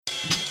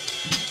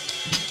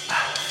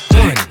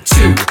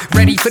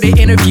Ready for the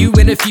interview,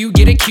 in a few,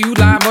 get a cue.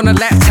 Live on the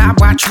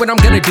laptop, watch what I'm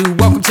gonna do.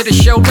 Welcome to the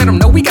show, let them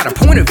know we got a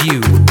point of view.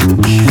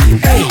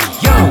 Hey,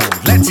 yo,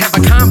 let's have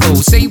a combo.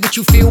 Say what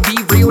you feel, be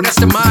real, that's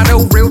the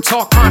motto. Real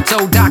talk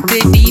pronto, Dr.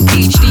 D,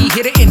 PhD,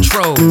 hit an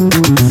intro.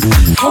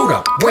 Hold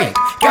up, wait,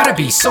 gotta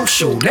be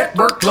social.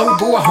 Network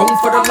global, a home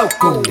for the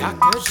local.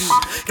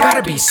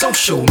 Gotta be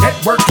social.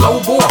 Network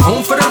global, a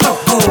home for the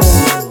local.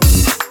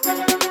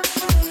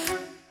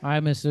 All right,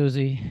 Miss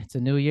Susie, it's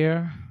a new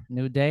year,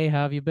 new day.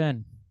 How have you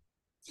been?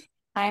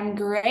 I'm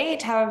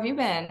great. How have you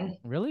been?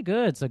 Really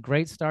good. It's a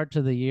great start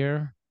to the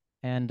year.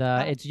 And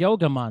it's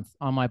yoga month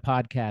on my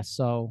podcast.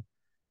 So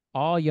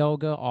all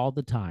yoga all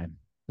the time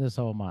this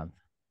whole month.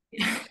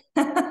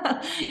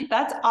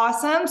 That's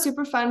awesome.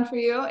 Super fun for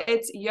you.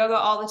 It's yoga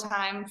all the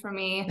time for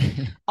me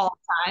all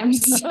the time.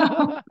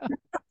 So.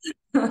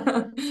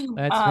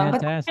 That's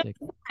fantastic.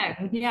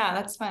 Yeah,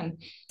 that's fun.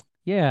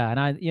 Yeah.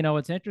 And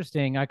it's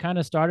interesting. I kind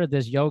of started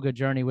this yoga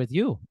journey with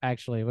you,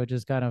 actually, which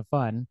is kind of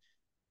fun.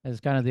 It's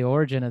kind of the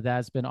origin of that.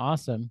 It's been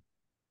awesome.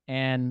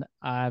 And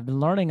I've been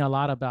learning a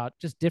lot about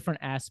just different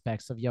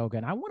aspects of yoga.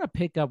 And I want to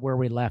pick up where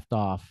we left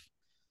off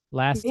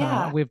last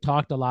time. We've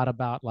talked a lot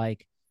about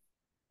like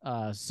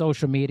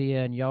social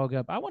media and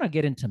yoga, but I want to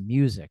get into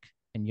music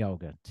and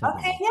yoga today.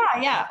 Okay,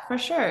 yeah, for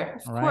sure.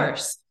 Of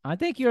course. I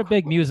think you're a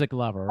big music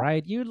lover,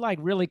 right? You like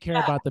really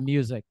care about the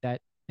music that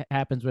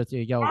happens with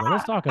your yoga.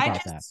 Let's talk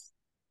about that.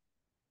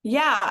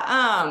 Yeah.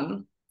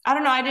 I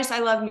don't know. I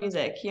love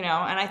music, and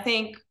I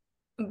think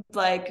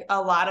like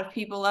a lot of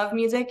people love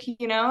music,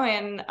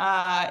 and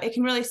it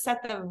can really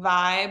set the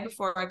vibe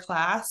for a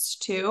class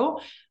too.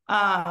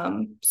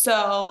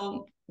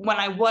 So when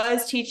I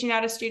was teaching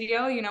at a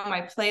studio,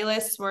 my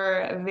playlists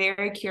were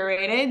very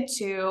curated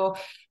to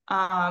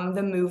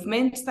the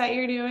movements that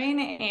you're doing.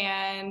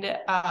 And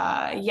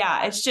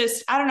it's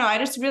just, I don't know, I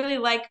just really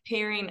like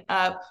pairing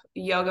up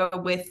yoga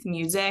with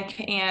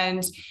music.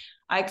 And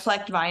I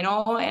collect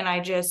vinyl, and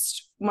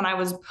when I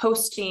was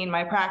posting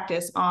my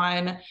practice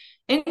on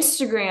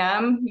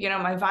Instagram,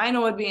 my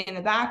vinyl would be in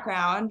the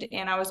background,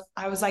 and I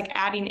was like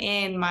adding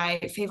in my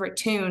favorite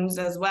tunes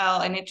as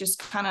well. And it just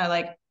kind of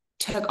like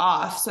took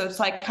off. So it's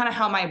like kind of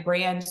how my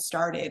brand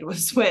started,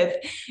 was with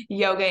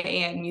yoga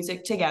and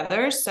music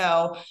together.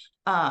 So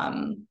I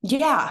don't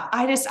know.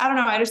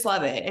 I just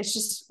love it. It's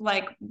just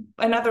like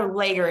another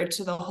layer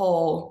to the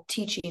whole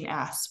teaching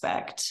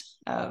aspect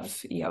of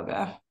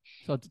yoga.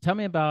 So tell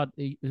me about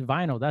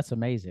vinyl. That's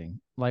amazing.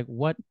 Like,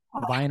 what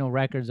vinyl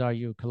records are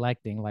you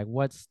collecting? Like,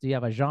 do you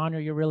have a genre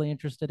you're really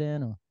interested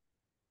in? Or?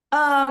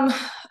 I'm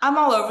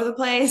all over the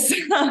place.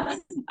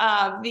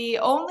 The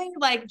only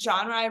like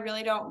genre I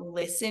really don't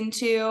listen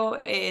to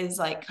is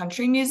like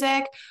country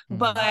music,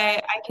 but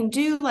I can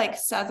do like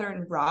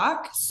Southern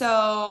rock.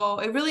 So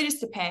it really just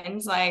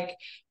depends. Like,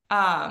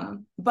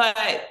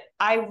 but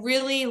I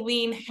really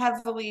lean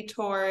heavily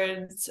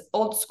towards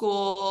old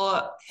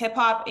school hip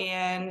hop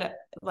and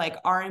like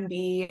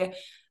R&B.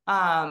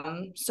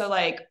 So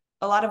like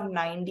a lot of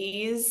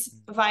 90s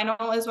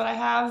vinyl is what I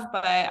have,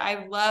 but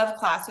I love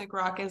classic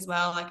rock as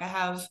well. Like I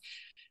have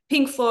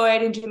Pink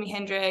Floyd and Jimi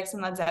Hendrix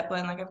and Led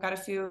Zeppelin. Like I've got a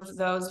few of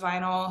those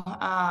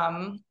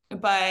vinyl.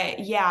 But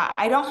yeah,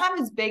 I don't have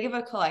as big of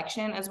a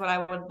collection as what I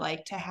would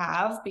like to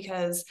have,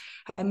 because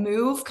I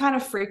move kind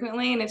of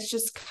frequently, and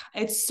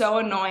it's so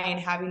annoying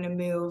having to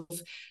move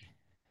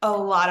a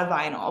lot of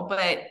vinyl,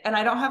 and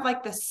I don't have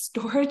like the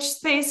storage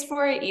space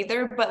for it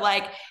either, but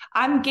like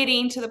I'm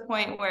getting to the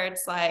point where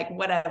it's like,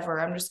 whatever,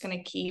 I'm just going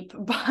to keep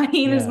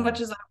buying as much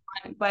as I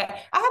want. But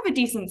I have a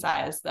decent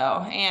size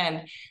though.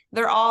 And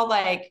they're all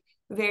like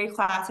very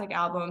classic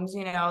albums,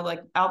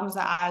 like albums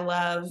that I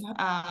love.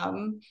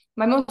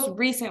 My most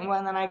recent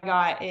one that I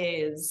got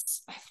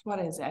is, what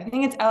is it? I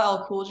think it's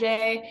LL Cool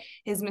J,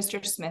 his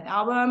Mr. Smith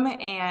album.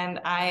 And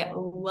I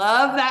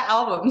love that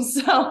album.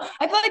 So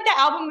I feel like that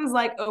album is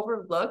like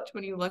overlooked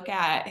when you look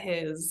at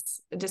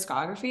his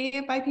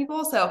discography by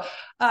people. So,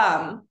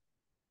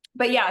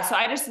 but yeah, so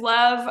I just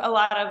love a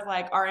lot of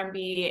like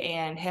R&B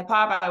and hip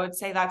hop. I would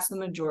say that's the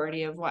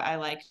majority of what I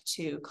like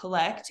to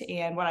collect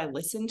and what I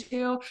listen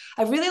to.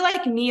 I really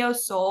like neo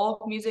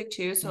soul music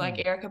too. So like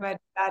Erykah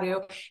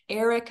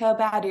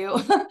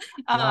Badu,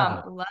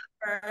 love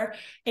her.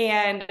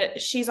 And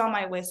she's on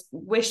my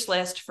wish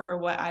list for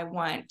what I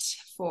want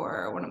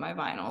for one of my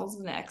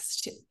vinyls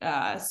next.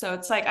 So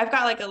it's like, I've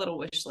got like a little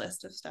wish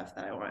list of stuff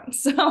that I want.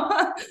 So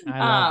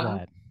I love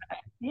that.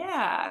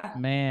 Yeah,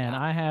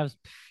 man,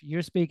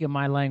 you're speaking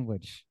my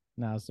language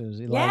now,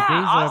 Susie. Like, yeah,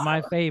 these awesome. are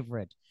my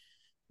favorite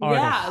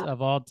artists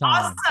of all time.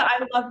 Awesome.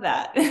 I love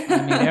that. I mean,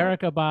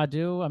 Erykah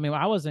Badu. I mean,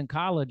 I was in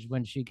college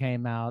when she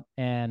came out,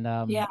 and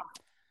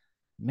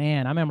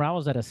man, I remember I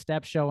was at a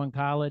step show in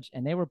college,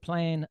 and they were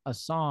playing a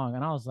song,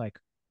 and I was like,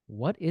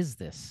 "What is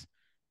this?"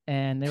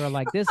 And they were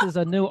like, "This is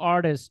a new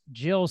artist,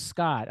 Jill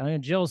Scott." I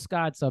mean, Jill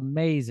Scott's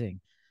amazing,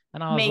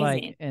 and I was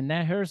like, and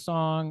that her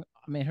song.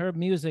 I mean, her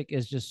music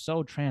is just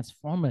so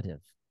transformative.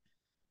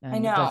 And I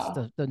know.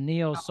 That's the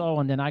neo soul.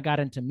 And then I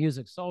got into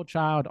Music Soul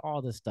Child,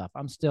 all this stuff.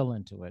 I'm still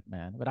into it,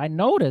 man. But I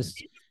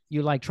noticed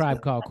you like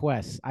Tribe Called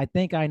Quest. I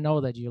think I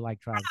know that you like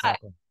Tribe Called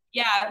Quest.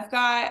 Yeah, I've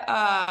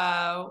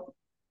got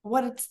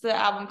what's the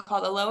album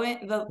called? Low The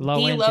End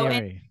Low End.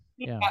 Theory.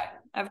 Yeah. Yeah,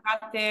 I've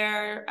got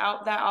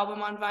that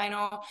album on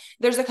vinyl.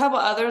 There's a couple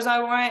others I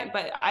want,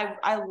 but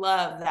I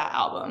love that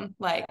album.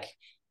 Like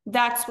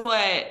that's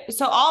what,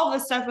 so all of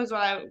this stuff was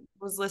what I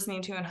was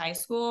listening to in high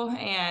school.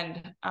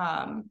 And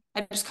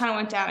I just kind of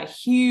went down a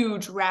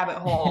huge rabbit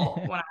hole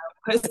when I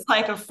was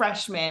like a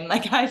freshman.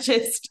 Like I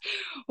just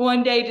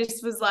one day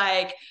just was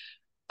like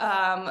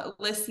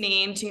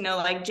listening to,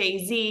 like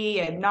Jay-Z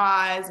and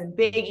Nas and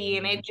Biggie,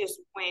 and it just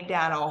went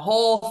down a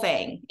whole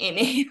thing. And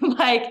it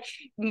like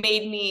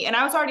made me, and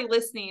I was already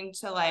listening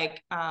to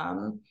like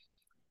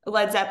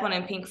Led Zeppelin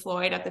and Pink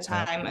Floyd at the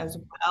time as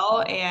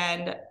well.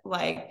 And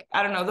like,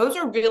 I don't know, those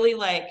are really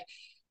like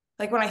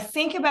when I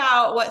think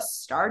about what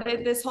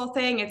started this whole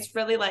thing, it's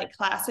really like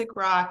classic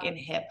rock and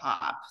hip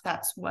hop.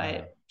 That's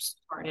what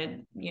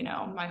started,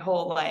 my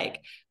whole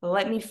like,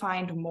 let me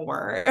find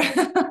more.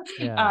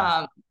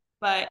 Yeah.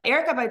 But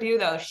Erykah Badu,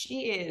 though,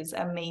 she is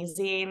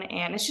amazing.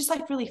 And it's just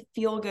like really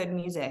feel good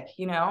music,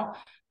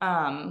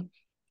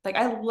 Like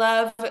I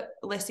love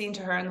listening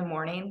to her in the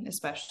morning,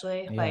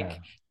 especially. Yeah. Like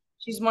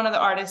she's one of the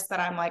artists that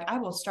I'm like, I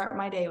will start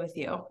my day with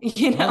you,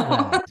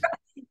 Love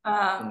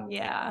that.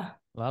 Yeah.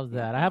 Love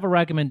that. I have a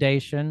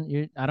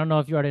recommendation. I don't know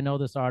if you already know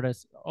this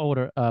artist,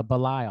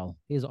 Belial.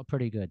 He's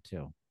pretty good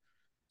too.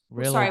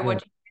 Really Sorry,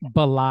 good.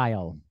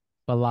 Belial.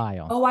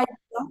 Oh, I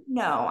don't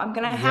know. I'm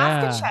gonna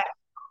have Yeah. to check.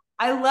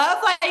 I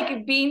love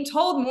like being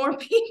told more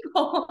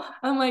people.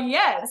 I'm like,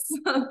 yes.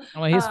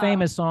 Well, his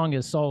famous song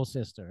is Soul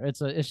Sister.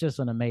 It's just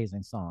an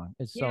amazing song.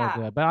 It's so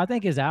good. But I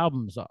think his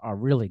albums are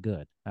really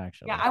good,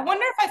 actually. Yeah, I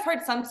wonder if I've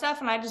heard some stuff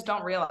and I just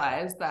don't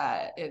realize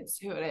that it's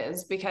who it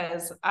is,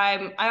 because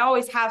I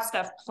always have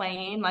stuff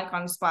playing like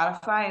on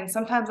Spotify, and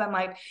sometimes I'm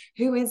like,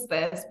 who is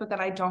this? But then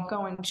I don't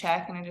go and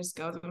check, and I just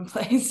go and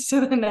plays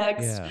to the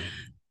next song.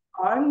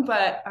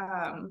 But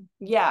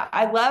yeah,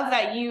 I love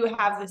that you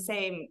have the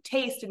same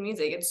taste in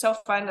music. It's so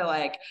fun to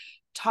like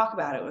talk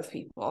about it with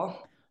people.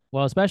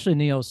 Well, especially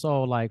neo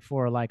soul. Like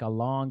for like a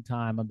long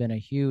time, I've been a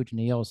huge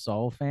neo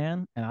soul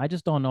fan, and I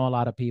just don't know a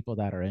lot of people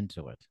that are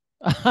into it,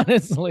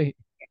 honestly.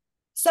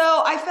 So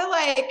I feel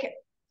like,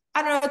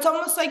 I don't know, it's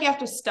almost like you have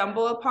to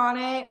stumble upon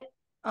it,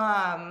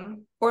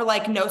 or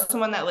like know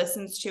someone that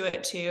listens to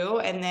it too,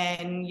 and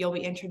then you'll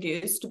be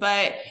introduced.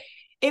 But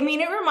I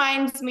mean, it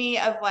reminds me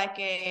of like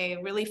a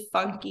really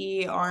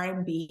funky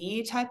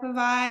R&B type of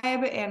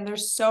vibe, and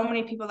there's so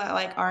many people that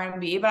like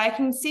R&B, but I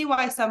can see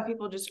why some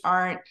people just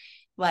aren't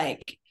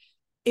like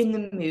in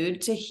the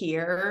mood to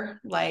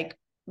hear like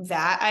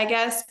that, I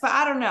guess. But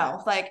I don't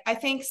know, like I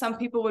think some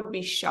people would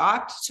be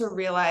shocked to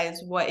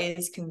realize what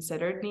is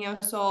considered neo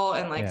soul,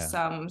 and like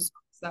some songs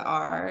that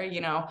are,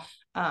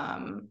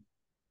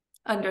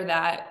 under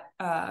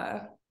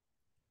that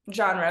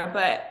genre.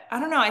 But I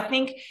don't know, I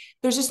think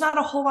there's just not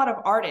a whole lot of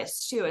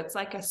artists too. It's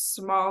like a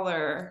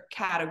smaller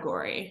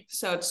category,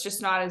 so it's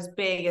just not as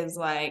big as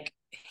like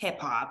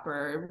hip hop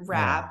or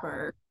rap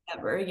or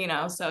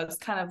whatever, so it's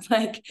kind of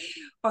like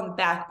on the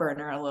back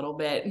burner a little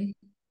bit. Do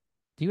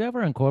you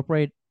ever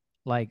incorporate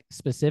like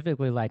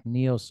specifically like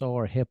neo soul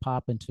or hip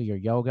hop into your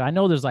yoga? I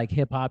know there's like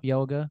hip hop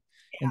yoga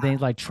and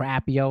things like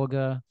trap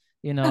yoga.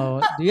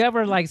 Do you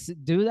ever like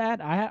do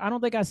that? I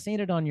don't think I've seen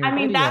it on your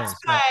videos.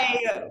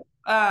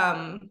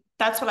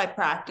 That's what I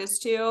practice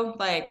too.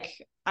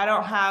 Like I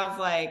don't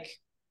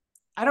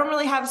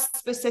really have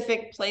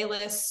specific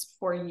playlists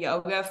for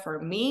yoga for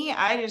me.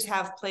 I just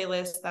have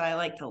playlists that I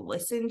like to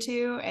listen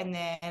to, and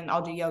then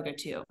I'll do yoga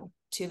too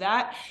to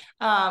that.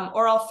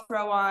 Or I'll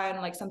throw on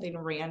like something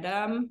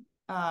random.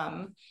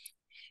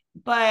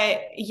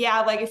 But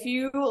yeah, like if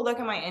you look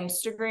at my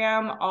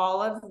Instagram,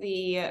 all of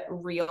the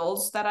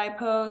reels that I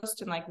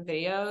post and like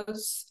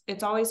videos,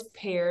 it's always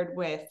paired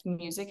with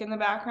music in the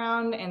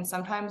background. And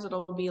sometimes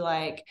it'll be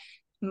like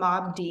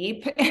Mobb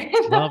Deep.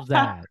 Love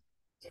that.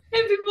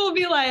 And people will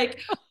be like,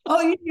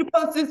 oh, you need to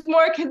post this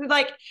more. Cause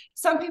like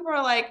some people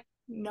are like,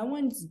 no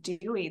one's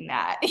doing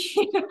that.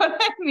 You know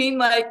what I mean?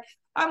 Like,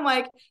 I'm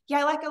like, yeah,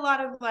 I like a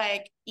lot of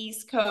like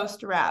East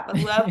Coast rap. I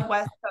love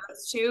West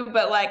Coast too,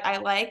 but like I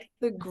like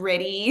the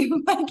gritty,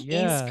 like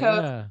East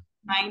Coast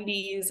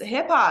 90s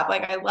hip hop.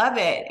 Like I love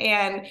it.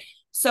 And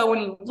so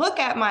when you look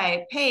at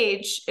my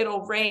page,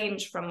 it'll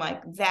range from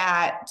like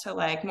that to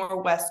like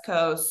more West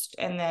Coast,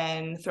 and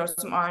then throw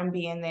some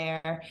R&B in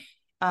there.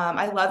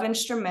 I love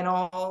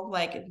instrumental,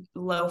 like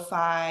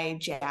lo-fi,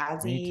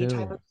 jazzy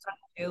type of stuff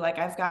too. Like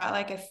I've got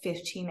like a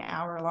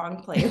 15-hour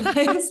long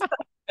playlist.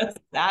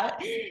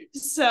 That.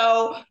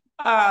 So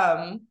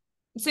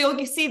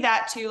you'll see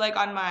that too, like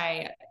on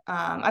my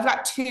I've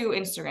got two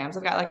Instagrams.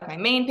 I've got like my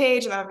main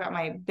page, and then I've got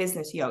my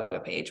business yoga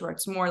page, where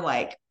it's more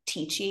like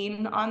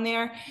teaching on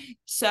there.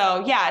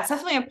 So yeah, it's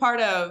definitely a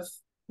part of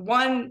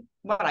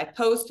what I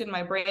post in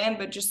my brand,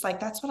 but just like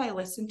that's what I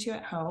listen to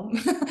at home.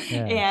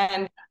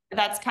 And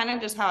that's kind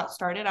of just how it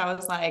started. I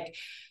was like,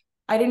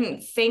 I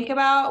didn't think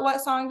about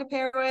what song to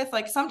pair with.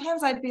 Like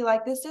sometimes I'd be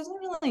like, this doesn't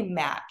really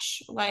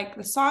match. Like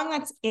the song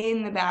that's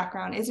in the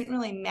background isn't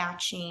really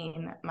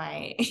matching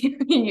my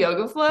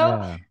yoga flow.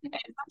 Yeah.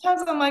 And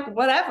sometimes I'm like,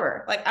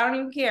 whatever. Like I don't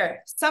even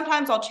care.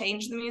 Sometimes I'll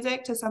change the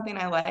music to something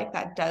I like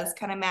that does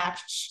kind of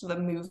match the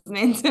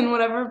movement and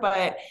whatever.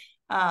 But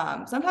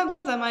sometimes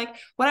I'm like,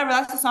 whatever,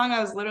 that's the song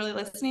I was literally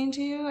listening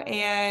to.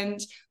 And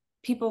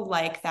people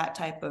like that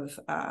type of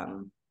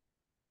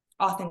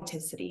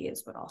authenticity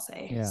is what I'll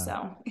say. Yeah.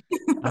 So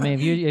I mean,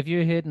 if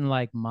you're hitting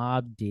like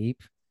Mob Deep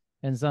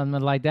and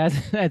something like that,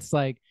 that's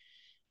like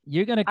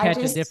you're gonna catch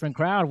a different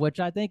crowd,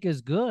 which I think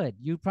is good.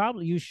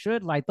 You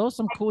should like throw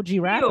some cool G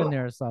rap in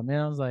there or something.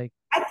 I was like,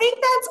 I think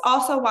that's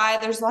also why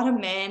there's a lot of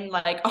men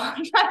like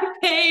on my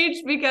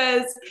page,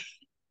 because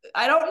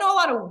I don't know a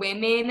lot of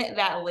women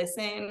that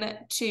listen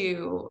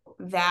to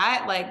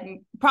that,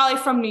 like probably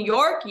from New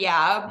York,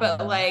 yeah,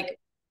 but like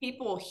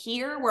people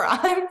here where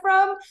I'm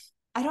from,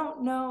 I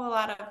don't know a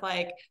lot of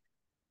like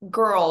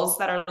girls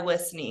that are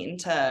listening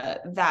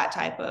to that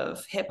type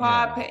of hip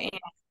hop.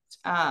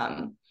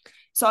 And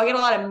so I'll get a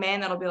lot of men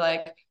that'll be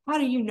like, how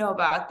do you know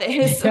about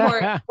this?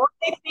 Or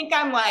they think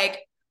I'm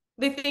like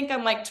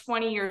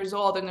 20 years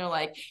old and they're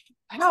like,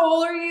 how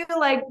old are you?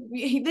 Like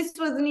this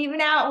wasn't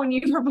even out when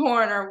you were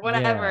born or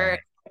whatever.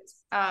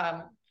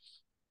 I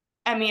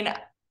mean,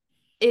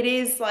 it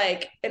is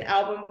like an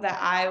album that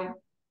I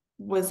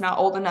was not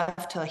old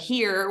enough to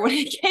hear when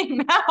it came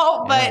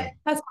out, but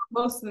that's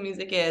what most of the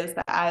music is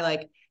that I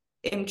like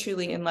am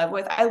truly in love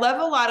with. I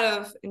love a lot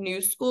of new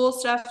school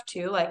stuff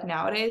too, like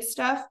nowadays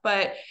stuff,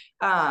 but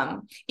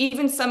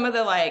even some of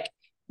the like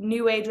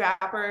new age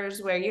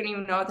rappers where you don't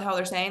even know what the hell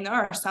they're saying, there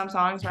are some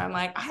songs where I'm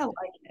like, I like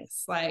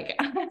this. Like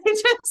I'm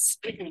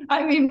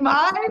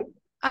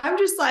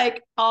just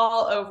like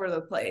all over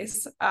the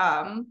place.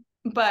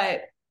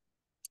 But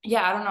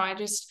yeah, I don't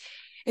know.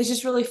 It's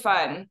just really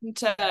fun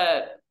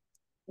to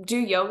do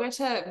yoga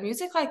to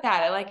music like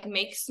that. It like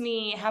makes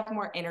me have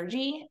more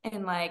energy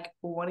and like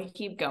want to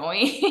keep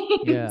going.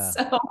 Yeah.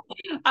 So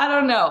I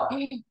don't know.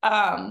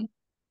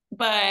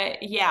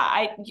 But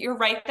yeah, you're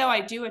right though. I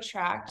do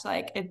attract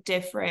like a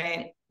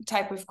different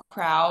type of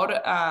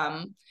crowd.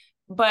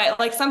 But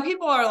like some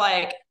people are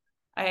like,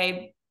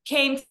 I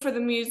came for the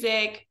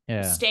music,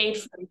 stayed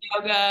for the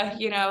yoga,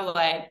 you know,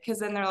 like, cause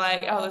then they're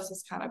like, oh, this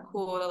is kind of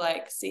cool to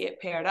like see it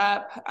paired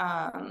up.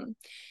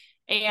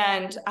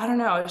 And I don't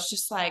know, it's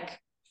just like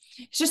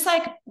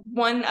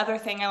one other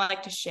thing I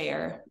like to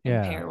share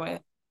and pair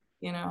with,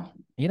 you know.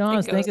 I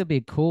was thinking it'd be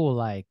cool,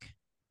 like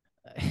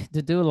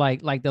to do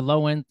like the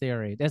Low End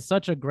Theory. That's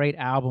such a great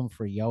album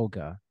for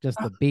yoga. Just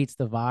the beats,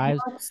 the vibes,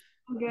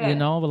 you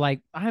know. But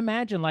like I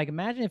imagine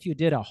if you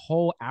did a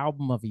whole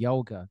album of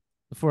yoga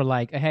for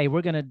like, hey,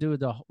 we're gonna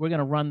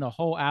run the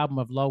whole album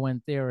of Low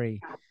End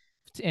Theory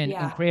and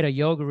create a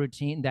yoga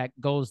routine that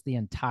goes the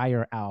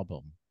entire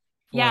album.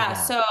 Yeah,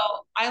 so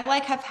I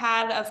like have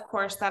had, of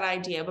course, that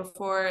idea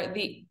before.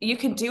 You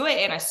can do it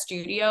in a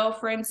studio,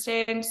 for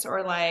instance,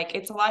 or like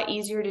it's a lot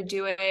easier to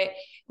do it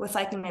with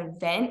like an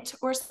event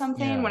or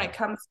something. When it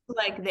comes to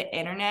like the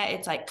internet,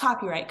 it's like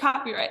copyright.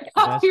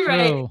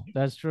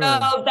 That's true.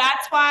 So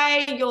that's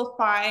why you'll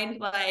find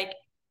like,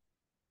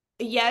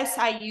 yes,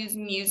 I use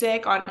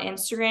music on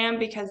Instagram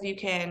because you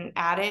can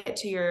add it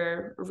to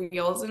your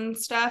reels and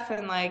stuff,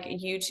 and like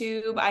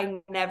YouTube, I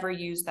never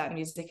use that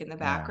music in the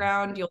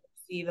background. You'll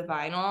see the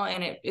vinyl,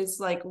 and it is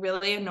like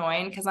really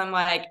annoying because I'm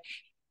like,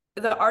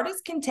 the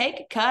artist can take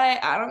a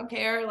cut, I don't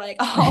care, like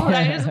all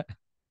that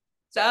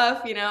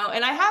stuff, you know.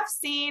 And I have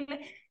seen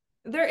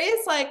there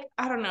is like,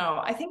 I don't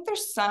know, I think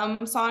there's some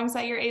songs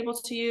that you're able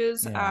to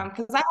use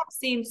because I have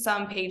seen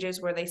some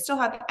pages where they still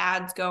have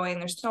ads going,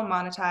 they're still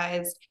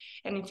monetized,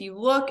 and if you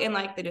look in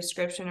like the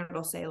description,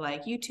 it'll say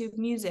like YouTube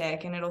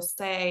Music, and it'll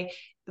say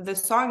the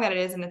song that it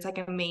is, and it's like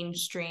a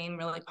mainstream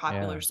really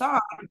popular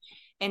song.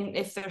 And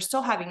if they're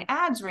still having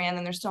ads ran,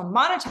 then they're still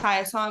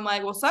monetized. So I'm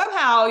like, well,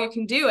 somehow you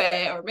can do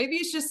it, or maybe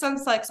it's just some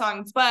select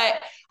songs.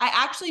 But I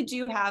actually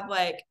do have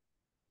like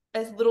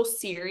a little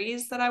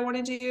series that I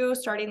want to do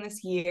starting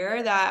this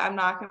year that I'm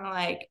not going to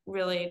like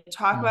really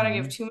talk about. I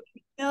give too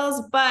many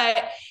details,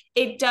 but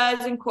it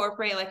does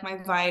incorporate like my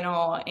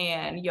vinyl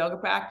and yoga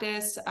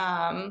practice.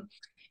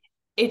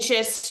 It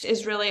just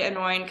is really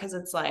annoying because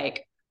it's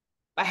like,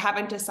 I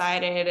haven't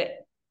decided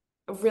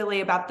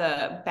really about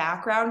the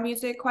background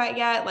music quite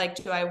yet. Like,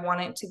 do I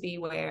want it to be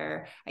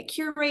where I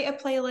curate a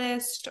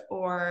playlist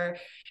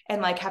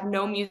and like have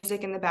no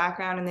music in the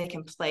background and they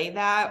can play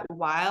that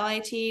while I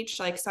teach,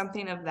 like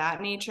something of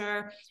that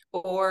nature,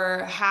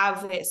 or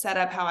have it set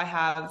up how I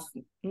have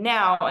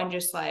now and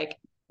just like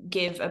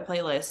give a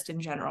playlist in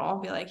general,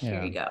 be like,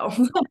 here you go,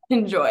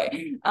 enjoy.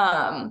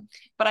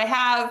 But I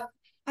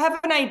have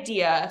an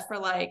idea for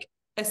like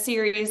a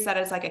series that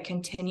is like a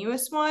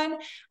continuous one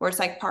where it's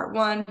like part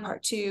 1,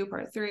 part 2,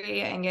 part 3,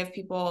 and give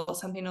people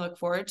something to look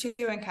forward to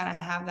and kind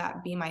of have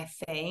that be my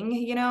thing,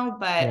 you know.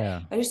 But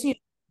I just need to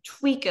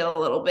tweak it a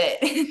little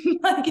bit,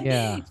 like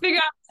figure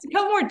out a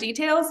couple more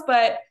details.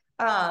 But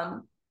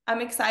I'm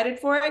I'm excited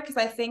for it because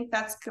I think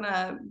that's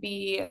gonna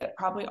be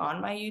probably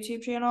on my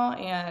YouTube channel,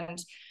 and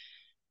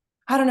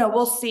I don't know,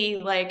 we'll see.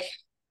 Like,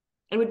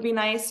 it would be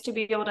nice to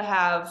be able to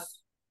have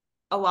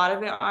a lot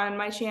of it on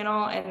my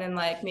channel, and then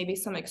like maybe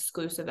some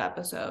exclusive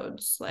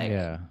episodes, like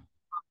Yeah.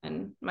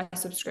 and my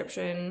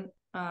subscription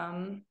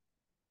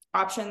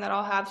option that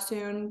I'll have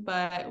soon,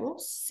 but we'll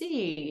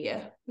see.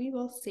 We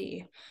will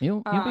see.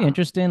 You'll be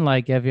interesting.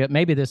 Like if you,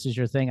 maybe this is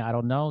your thing. I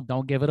don't know.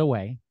 Don't give it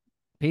away.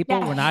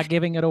 People, we're Yeah. not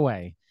giving it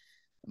away.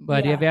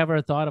 But have you Yeah.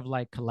 ever thought of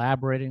like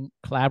collaborating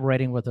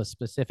with a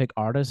specific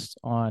artist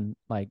on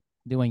like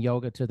doing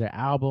yoga to their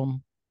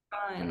album?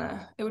 Fun.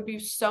 It would be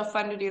so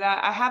fun to do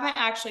that. I haven't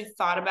actually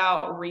thought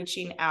about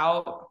reaching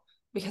out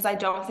because I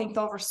don't think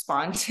they'll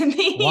respond to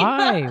me.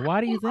 Why? Why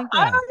do you think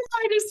I don't that? know.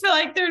 I just feel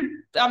like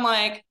I'm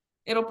like,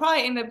 it'll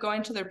probably end up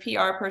going to their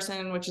PR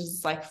person, which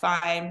is like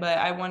fine. But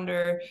I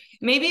wonder,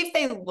 maybe if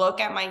they look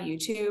at my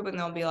YouTube and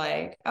they'll be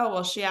like, oh,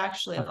 well, she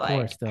actually Of like,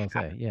 course they'll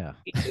say, yeah.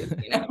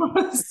 you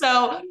know?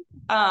 So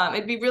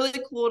it'd be really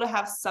cool to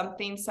have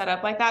something set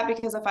up like that,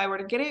 because if I were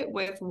to get it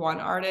with one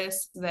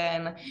artist,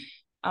 then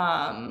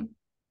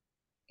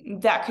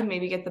that could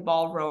maybe get the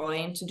ball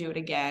rolling to do it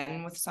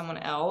again with someone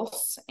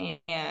else.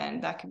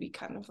 And that could be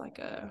kind of like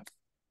a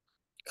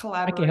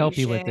I can help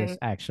you with collaboration. this,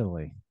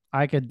 actually.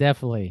 I could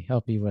definitely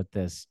help you with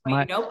this.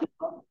 But you know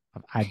people?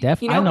 You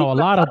I know know a people?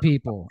 lot of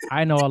people.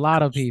 I know a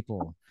lot of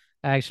people,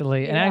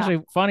 actually. And Yeah.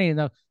 actually, funny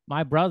enough,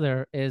 my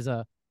brother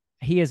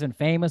he isn't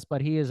famous,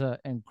 but he is an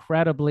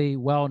incredibly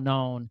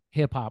well-known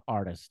hip hop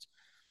artist.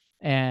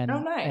 Oh, And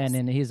nice.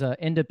 then he's an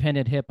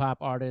independent hip hop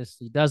artist.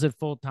 He does it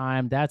full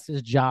time. That's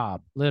his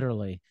job,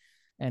 literally.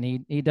 And he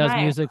does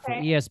Nice. music for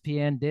Okay.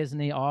 ESPN,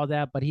 Disney, all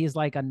that. But he's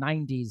like a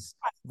 '90s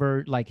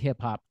like hip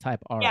hop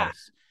type Yeah.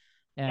 artist.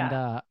 And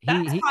Yeah.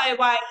 That's probably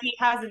why he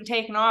hasn't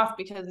taken off,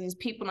 because these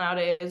people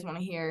nowadays want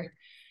to hear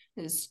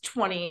his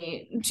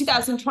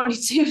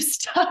 2022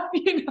 stuff.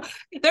 You know,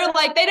 they're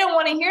like, they don't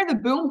want to hear the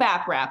boom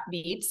bap rap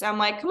beats. I'm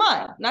like, come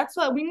on, that's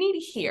what we need to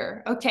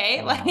hear.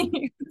 Okay. Like,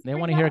 they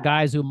want to hear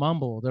guys who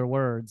mumble their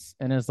words,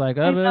 and it's like,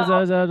 I know. yeah,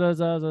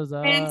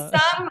 And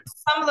some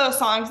of those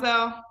songs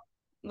though,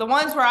 the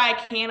ones where I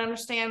can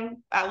understand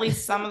at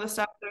least some of the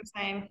stuff they're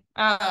saying.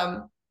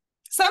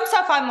 Some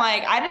stuff I'm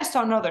like, I just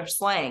don't know their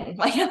slang.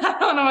 Like, I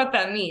don't know what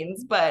that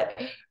means. But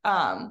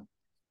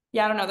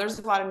yeah, I don't know. There's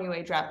a lot of new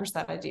age rappers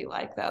that I do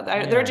like, though.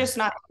 They're just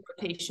not in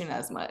rotation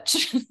as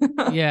much.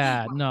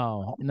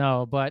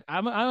 no. But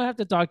I have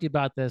to talk to you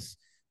about this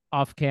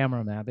off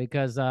camera, man,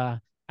 because Of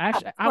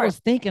actually I course. was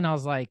thinking, I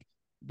was like,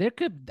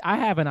 I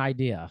have an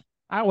idea.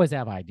 I always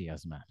have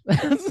ideas, man.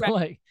 So, Right.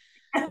 like,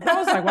 I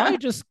was like, why don't you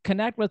just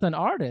connect with an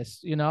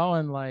artist,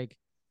 and like,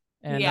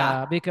 and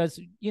Yeah. because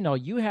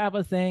you have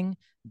a thing,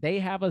 they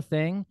have a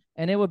thing,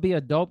 and it would be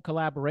a dope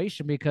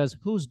collaboration, because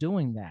who's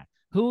doing that?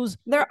 Who's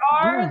There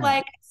are doing that?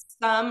 like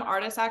some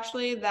artists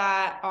actually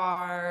that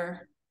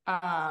are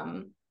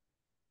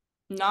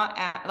not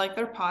at, like,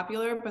 they're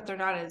popular, but they're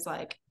not as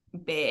like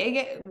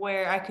big,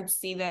 where I could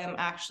see them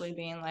actually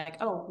being like,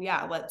 oh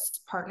yeah, let's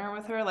partner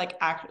with her, like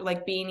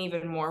like being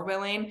even more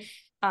willing.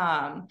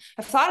 I've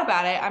thought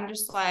about it. I'm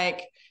just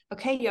like,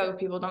 okay, yoga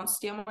people, don't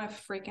steal my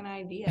freaking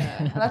idea.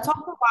 And that's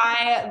also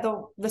why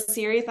the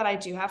series that I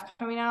do have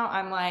coming out,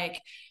 I'm like,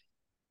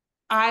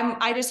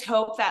 I just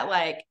hope that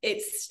like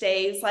it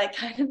stays like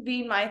kind of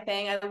being my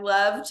thing. I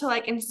love to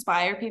like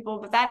inspire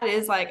people, but that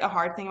is like a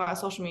hard thing about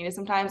social media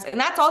sometimes.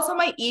 And that's also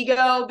my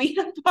ego being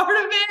a part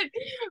of it.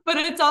 But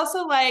it's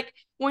also like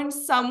when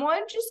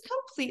someone just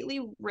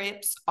completely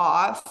rips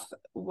off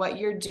what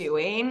you're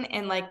doing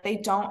and like they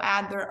don't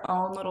add their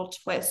own little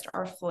twist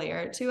or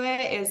flair to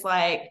it, is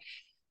like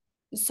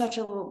such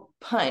a little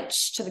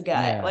punch to the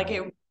gut. Yeah. Like, it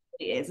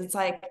really is. It's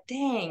like,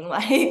 dang,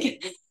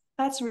 like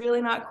that's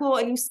really not cool.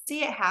 And you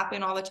see it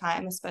happen all the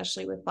time,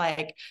 especially with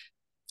like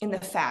in the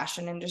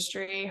fashion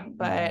industry.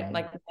 But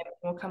like,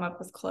 we'll come up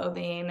with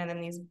clothing and then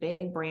these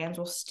big brands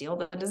will steal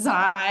the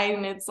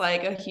design. It's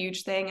like a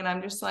huge thing. And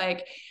I'm just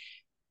like,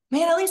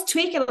 man, at least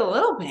tweak it a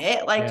little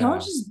bit. Like,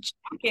 don't just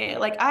jack it.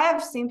 Like, I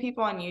have seen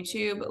people on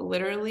YouTube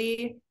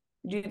literally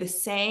do the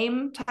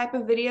same type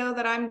of video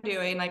that I'm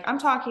doing. Like, I'm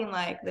talking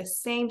like the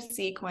same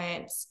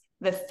sequence.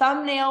 The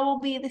thumbnail will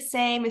be the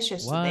same. It's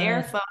just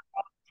their phone.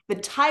 The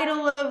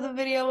title of the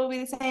video will be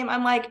the same.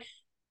 I'm like,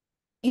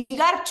 you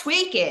got to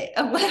tweak it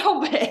a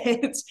little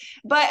bit.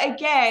 But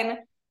again,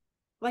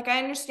 like, I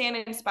understand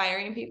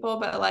inspiring people,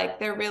 but like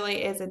there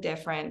really is a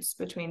difference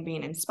between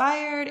being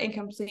inspired and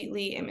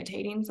completely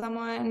imitating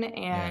someone.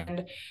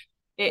 And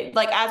it,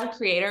 like, as a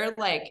creator,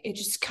 like it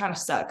just kind of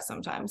sucks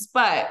sometimes.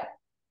 But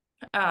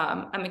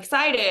I'm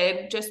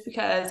excited just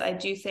because I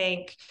do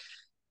think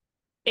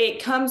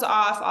it comes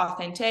off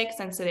authentic,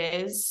 since it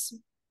is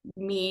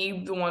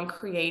me, the one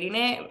creating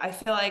it. I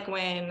feel like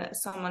when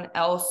someone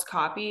else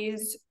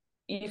copies,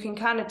 you can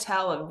kind of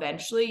tell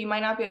eventually. You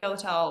might not be able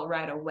to tell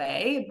right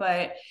away,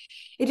 but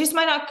it just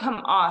might not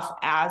come off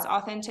as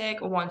authentic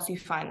once you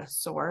find the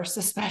source,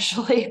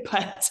 especially.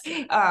 But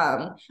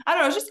I don't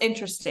know, it's just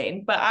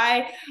interesting. But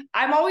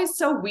I'm always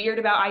so weird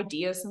about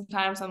ideas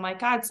sometimes. I'm like,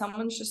 God,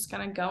 someone's just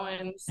gonna go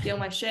and steal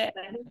my shit.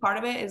 And I think part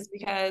of it is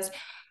because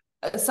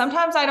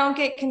sometimes I don't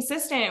get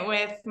consistent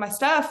with my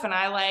stuff, and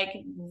I like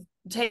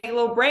take a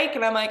little break,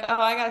 and I'm like, oh,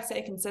 I gotta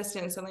stay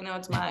consistent so they know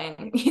it's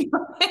mine. You know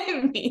what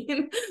I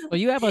mean? Well,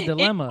 you have a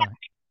dilemma.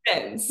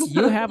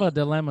 You have a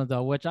dilemma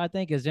though, which I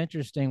think is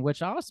interesting,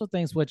 which I also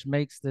think which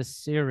makes this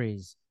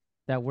series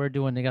that we're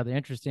doing together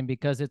interesting,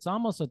 because it's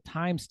almost a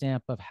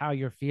timestamp of how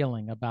you're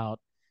feeling about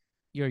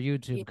your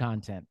YouTube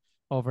content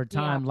over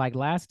time. Like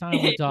last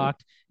time we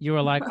talked, you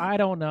were like, I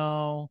don't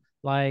know,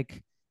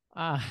 like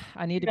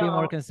I need to be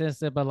more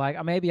consistent, but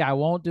like maybe I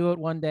won't do it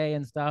one day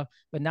and stuff.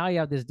 But now you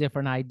have this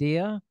different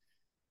idea.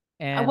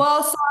 And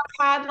well, so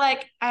I've had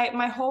like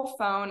my whole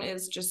phone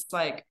is just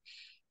like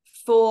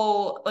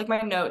full, like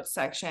my notes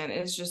section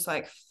is just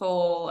like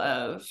full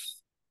of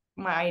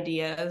my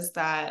ideas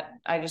that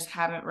I just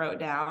haven't wrote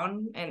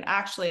down. And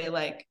actually,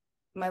 like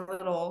my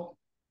little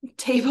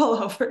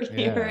table over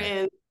here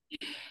is,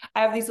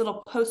 I have these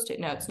little post-it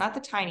notes, not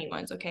the tiny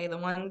ones, okay, the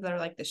ones that are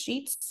like the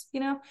sheets,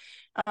 you know,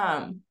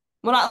 well,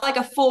 not like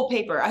a full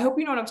paper. I hope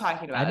you know what I'm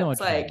talking about. I know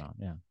it's what you're like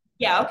talking about.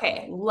 yeah,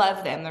 okay,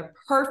 love them. They're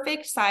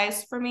perfect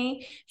size for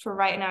me for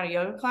writing out a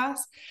yoga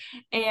class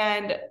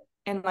and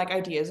like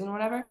ideas and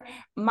whatever.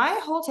 My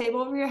whole table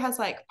over here has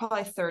like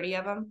probably 30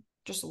 of them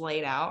just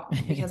laid out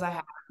because I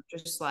have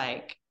just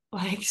like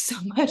so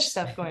much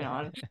stuff going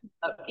on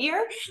up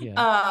here.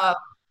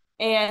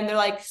 And they're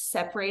like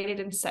separated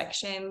in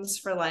sections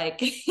for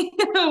like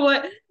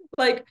what,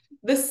 like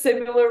the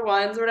similar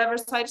ones or whatever.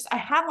 So I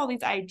have all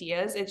these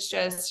ideas. It's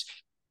just,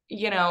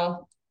 you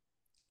know,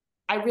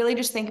 I really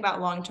just think about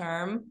long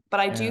term,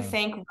 but I do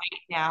think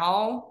right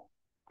now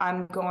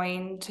I'm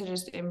going to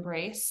just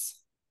embrace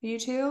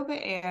YouTube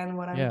and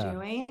what I'm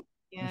doing,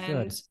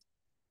 and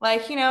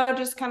like, you know,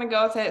 just kind of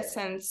go with it,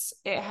 since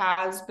it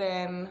has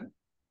been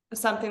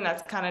something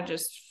that's kind of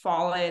just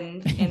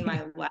fallen in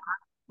my lap.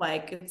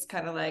 Like it's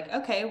kind of like,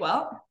 okay,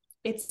 well,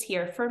 it's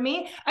here for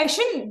me. I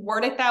shouldn't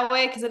word it that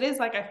way, because it is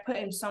like I've put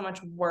in so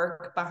much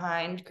work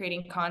behind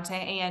creating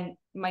content and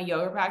my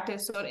yoga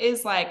practice. So it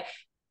is like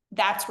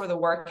that's where the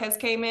work has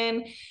came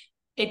in.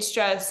 It's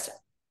just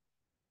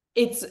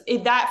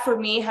that for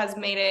me has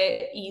made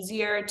it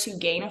easier to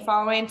gain a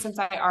following, since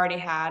I already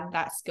had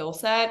that skill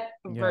set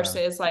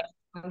versus like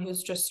someone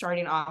who's just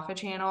starting off a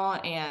channel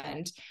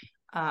and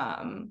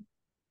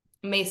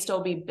may still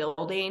be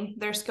building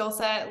their skill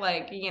set,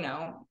 like, you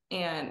know,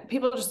 and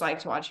people just like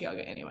to watch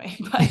yoga anyway,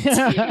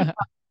 but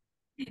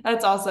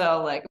that's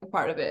also like a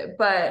part of it.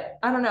 But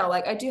I don't know,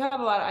 like I do have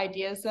a lot of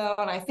ideas though,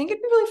 and I think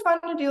it'd be really fun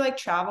to do like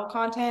travel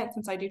content,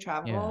 since I do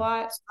travel a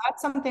lot. So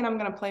that's something I'm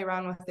going to play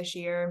around with this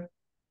year.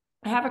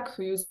 I have a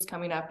cruise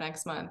coming up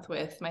next month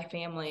with my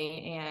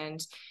family,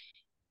 and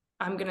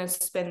I'm going to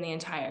spend the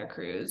entire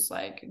cruise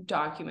like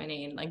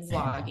documenting, like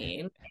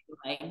vlogging,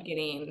 like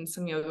getting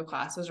some yoga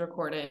classes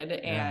recorded.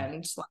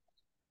 And like,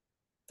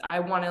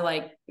 I want to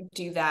like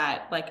do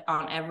that like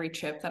on every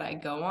trip that I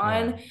go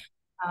on.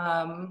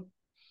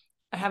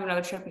 I have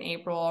another trip in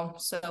April.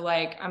 So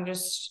like, I'm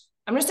just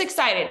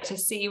excited to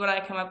see what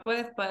I come up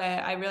with, but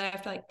I really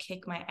have to like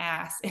kick my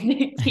ass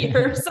into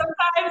gear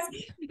sometimes,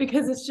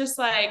 because it's just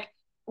like,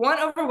 one,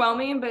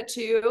 overwhelming, but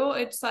two,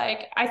 it's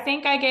like I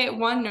think I get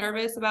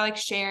nervous about like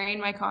sharing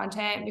my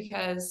content,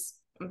 because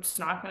I'm just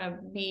not gonna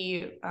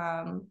be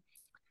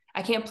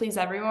I can't please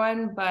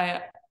everyone.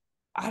 But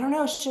I don't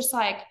know, it's just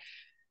like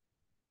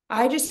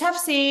I've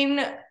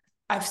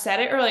said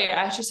it earlier,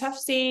 I just have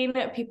seen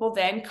people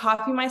then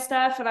copy my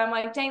stuff, and I'm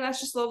like, dang, that's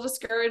just a little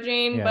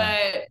discouraging.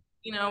 But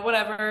you know,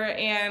 whatever.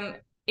 And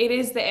it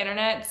is the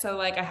internet, so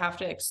like I have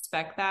to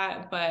expect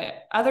that, but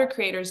other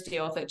creators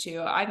deal with it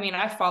too. I mean,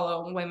 I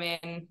follow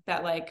women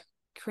that like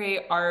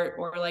create art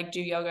or like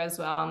do yoga as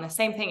well, and the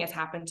same thing has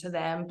happened to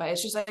them, but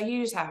it's just like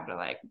you just have to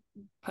like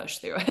push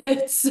through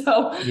it.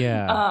 So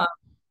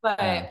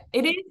but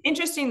it is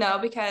interesting though,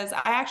 because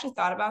I actually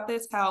thought about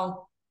this,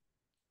 how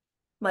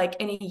like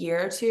in a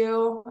year or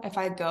two, if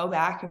I go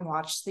back and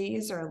watch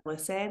these or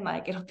listen,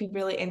 like it'll be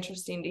really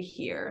interesting to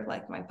hear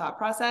like my thought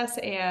process.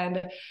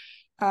 And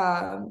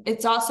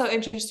it's also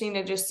interesting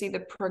to just see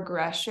the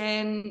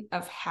progression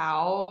of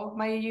how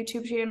my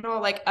YouTube channel,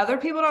 like other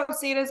people don't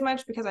see it as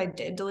much because I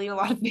did delete a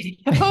lot of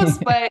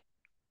videos, but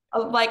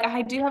like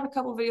I do have a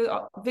couple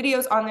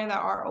videos on there that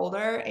are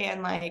older,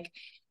 and like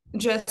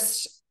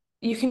just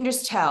you can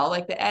just tell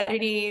like the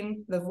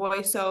editing, the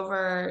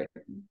voiceover,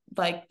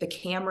 like the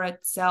camera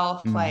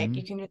itself, like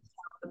you can just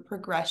tell the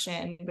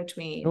progression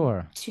between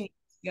 2 years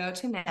ago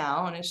to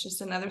now. And it's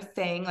just another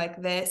thing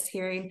like this,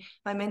 hearing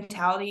my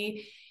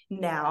mentality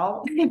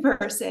now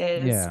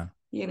versus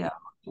you know,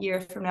 a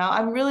year from now.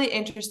 I'm really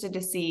interested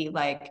to see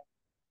like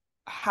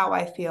how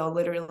I feel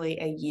literally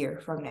a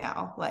year from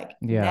now, like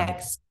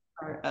next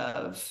part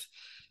of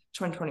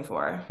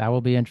 2024. That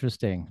will be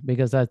interesting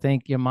because I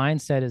think your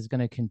mindset is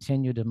going to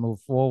continue to move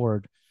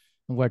forward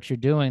in what you're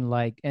doing.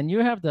 Like, and you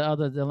have the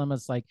other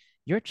dilemmas, like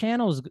your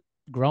channel is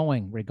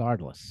growing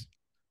regardless.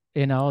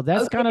 That's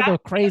Okay, kind of the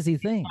crazy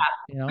thing,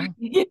 yeah.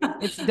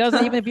 it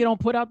doesn't, even if you don't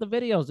put out the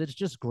videos, it's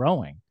just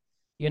growing.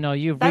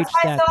 You've That's reached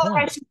why I that feel like I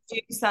point. should do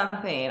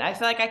something. I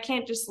feel like I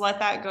can't just let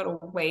that go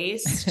to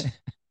waste.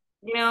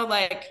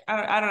 Like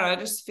I don't know. It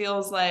just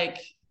feels like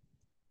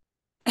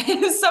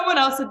someone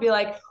else would be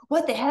like,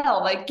 "What the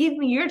hell? Like, give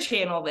me your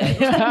channel then."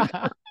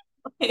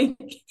 Like,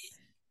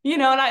 and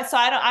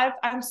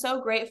I'm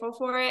so grateful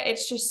for it.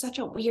 It's just such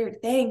a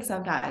weird thing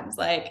sometimes,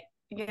 like,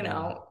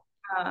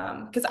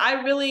 because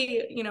I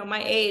really,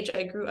 my age,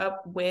 I grew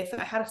up with,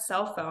 I had a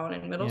cell phone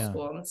in middle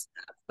school and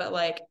stuff, but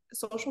like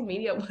social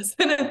media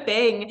wasn't a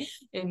thing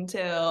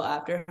until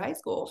after high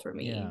school for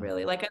me,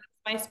 really. Like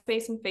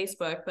MySpace and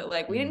Facebook, but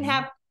like we didn't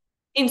have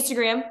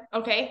Instagram,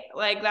 okay?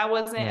 Like that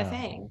wasn't a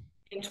thing.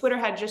 And Twitter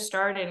had just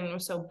started and it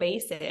was so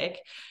basic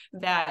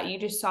that you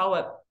just saw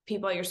what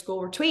people at your school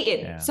were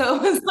tweeting. Yeah. So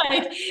it was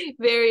like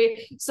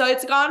so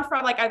it's gone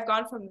from like, I've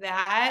gone from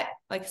that,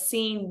 like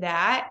seeing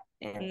that,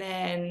 and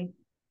then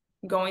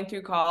going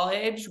through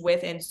college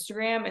with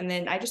Instagram. And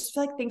then I just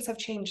feel like things have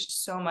changed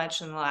so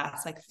much in the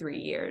last like 3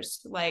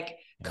 years. Like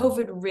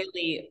COVID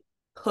really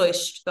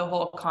pushed the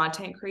whole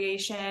content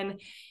creation.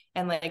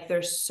 And like,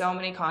 there's so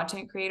many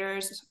content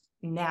creators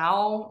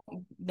now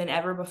than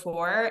ever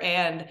before.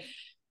 And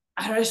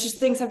I don't know, it's just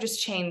things have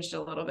just changed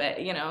a little bit,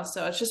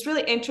 so it's just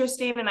really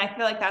interesting. And I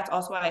feel like that's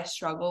also why I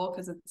struggle,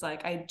 because it's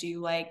like, I do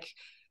like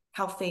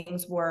how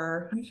things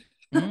were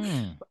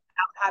without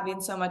having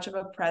so much of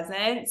a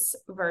presence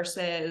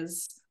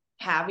versus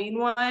having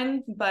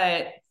one.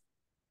 But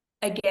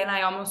again,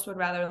 I almost would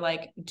rather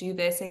like do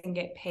this and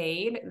get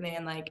paid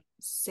than like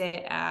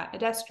sit at a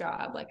desk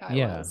job like I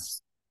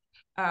was.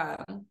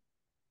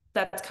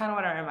 That's kind of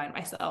what I remind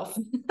myself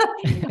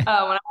when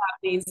I have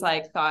these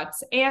like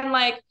thoughts. And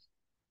like,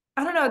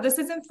 I don't know, this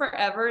isn't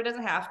forever. It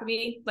doesn't have to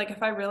be. Like,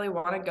 if I really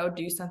want to go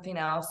do something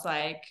else,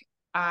 like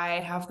I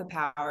have the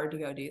power to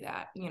go do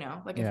that,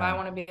 like if I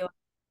want to be like,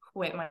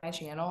 quit my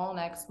channel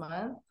next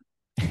month,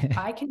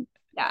 I can do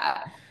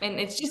that.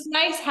 And it's just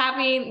nice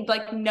having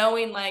like,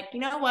 knowing like, you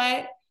know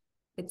what,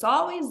 it's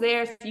always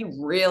there if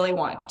you really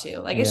want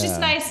to. Like, it's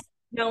just nice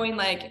knowing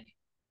like,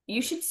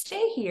 you should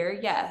stay here.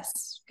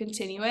 Yes,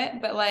 continue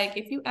it. But like,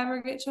 if you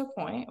ever get to a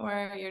point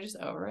where you're just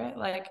over it,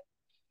 like,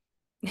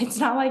 it's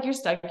not like you're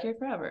stuck here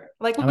forever.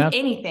 Like with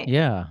anything.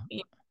 Yeah.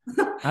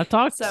 I've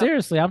talked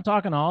seriously. I'm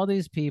talking to all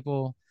these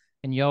people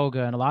in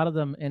yoga, and a lot of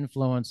them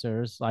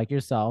influencers like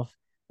yourself.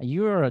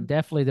 You are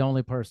definitely the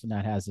only person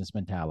that has this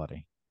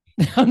mentality.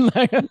 I'm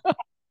like,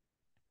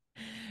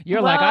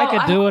 like, I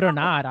could do it or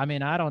not. I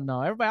mean, I don't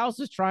know. Everybody else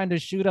is trying to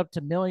shoot up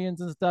to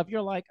millions and stuff.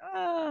 You're like,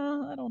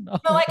 I don't know.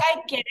 No, like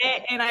I get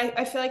it. And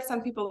I feel like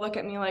some people look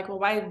at me like, well,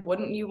 why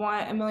wouldn't you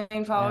want 1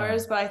 million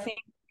followers? But I think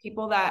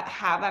people that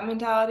have that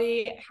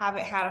mentality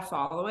haven't had a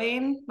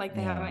following, like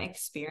they haven't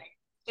experienced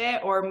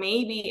it, or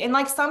maybe, and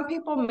like some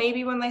people,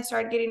 maybe when they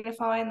started getting a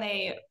following,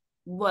 they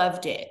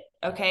loved it.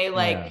 Okay.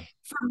 Like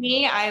for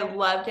me, I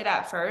loved it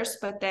at first,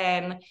 but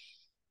then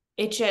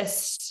it's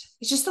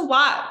just a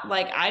lot.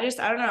 Like, I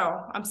don't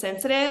know. I'm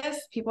sensitive.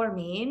 People are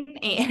mean,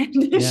 and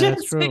it's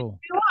that's true.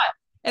 A lot.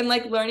 And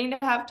like learning to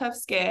have tough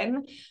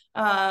skin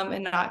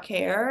and not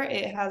care,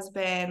 it has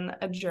been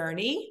a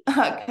journey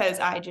because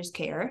I just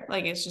care.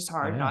 Like, it's just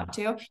hard not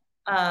to.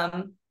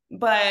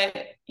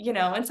 But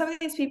and some of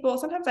these people,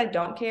 sometimes I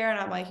don't care and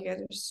I'm like, you guys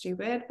are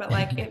stupid, but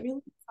like it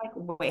really like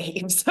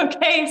waves.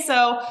 Okay.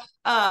 So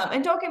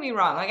and don't get me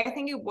wrong, like I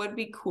think it would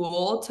be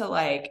cool to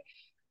like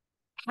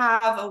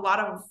have a lot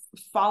of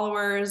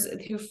followers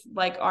who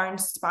like are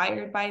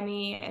inspired by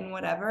me and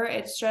whatever.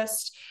 It's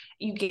just,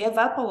 you give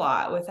up a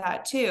lot with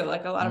that too,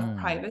 like a lot of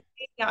privacy.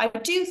 Now, I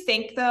do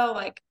think though,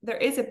 like there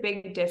is a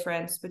big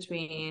difference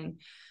between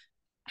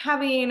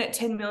having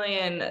 10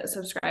 million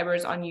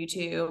subscribers on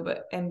YouTube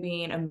and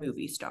being a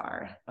movie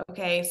star.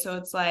 Okay. So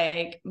it's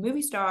like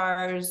movie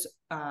stars,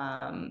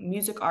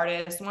 music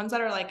artists, ones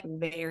that are like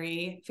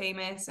very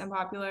famous and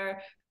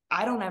popular.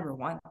 I don't ever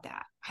want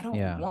that. I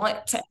don't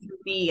want to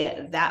be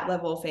that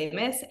level of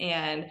famous,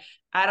 and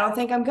I don't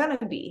think I'm gonna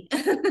be,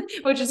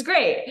 which is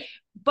great.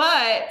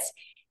 But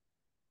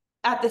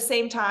at the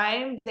same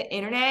time, the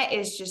internet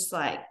is just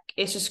like,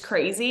 it's just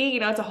crazy.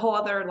 It's a whole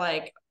other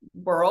like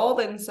world.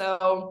 And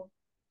so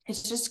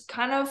it's just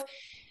kind of,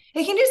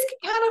 it can just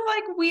kind of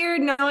like weird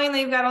knowing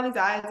that you've got all these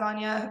eyes on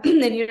you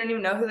and you don't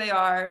even know who they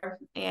are.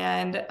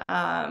 And,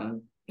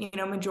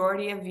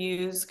 majority of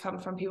views come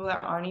from people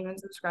that aren't even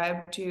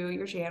subscribed to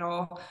your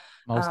channel.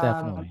 Most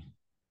definitely.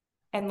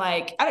 And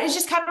like, it's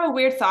just kind of a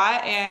weird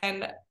thought.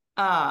 And,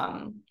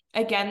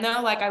 again,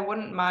 though, like I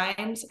wouldn't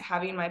mind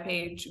having my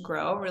page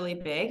grow really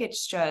big.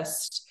 It's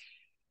just,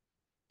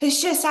 I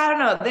don't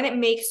know. Then it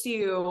makes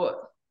you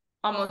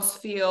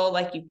almost feel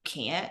like you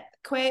can't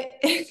quit.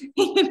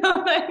 You know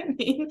what I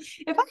mean?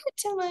 If I had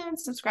 10 million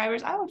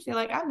subscribers, I would feel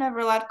like I'm never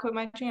allowed to quit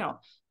my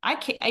channel. I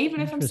can't, even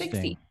if I'm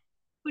 60, it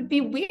would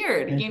be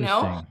weird,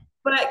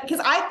 But because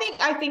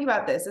I think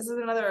about this. This is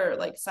another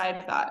like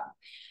side thought.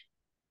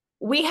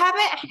 We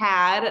haven't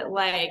had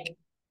like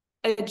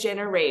a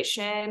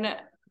generation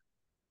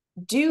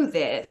do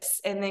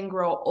this and then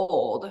grow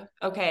old.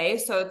 Okay.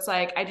 So it's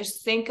like, I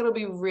just think it'll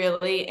be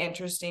really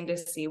interesting to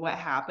see what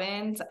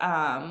happens.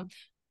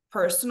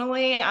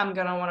 Personally, I'm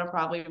gonna want to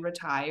probably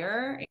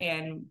retire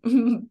and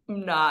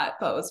not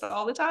post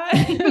all the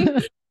time.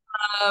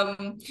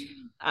 um,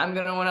 I'm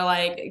gonna want to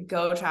like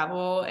go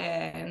travel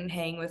and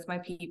hang with my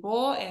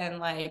people and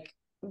like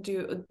I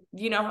do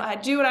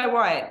what I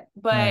want,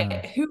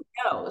 but who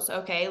knows?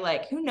 Okay,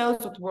 like who knows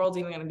what the world's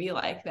even gonna be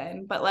like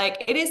then? But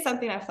like it is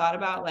something I've thought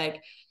about,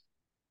 like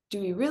do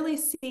we really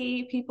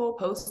see people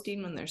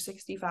posting when they're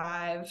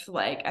 65?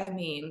 Like, I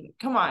mean,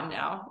 come on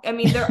now. I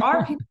mean, there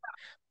are people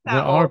There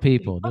that are old,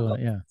 people doing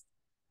it. Yeah.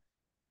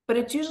 but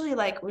it's usually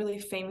like really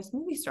famous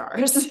movie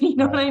stars. You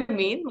know what I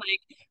mean? Like,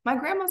 my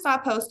grandma's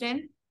not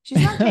posting.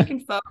 She's not taking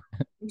photos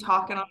and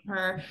talking on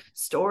her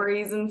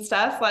stories and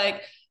stuff.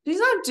 Like, she's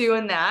not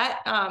doing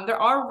that. There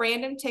are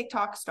random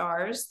TikTok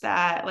stars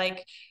that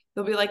like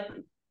they'll be like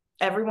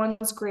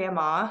everyone's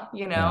grandma,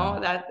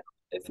 that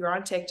if you're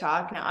on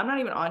TikTok. Now, I'm not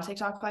even on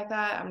TikTok like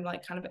that. I'm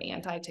like kind of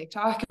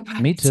anti-TikTok.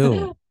 Me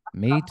too.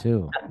 Me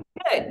too.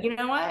 Good. You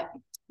know what?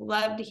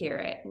 Love to hear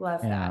it.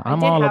 Love Yeah.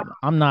 that.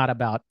 I'm not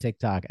about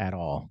TikTok at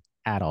all.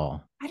 At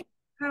all. I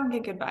don't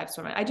get good vibes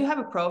from it. I do have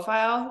a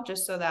profile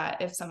just so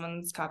that if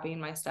someone's copying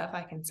my stuff,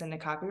 I can send a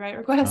copyright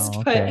request.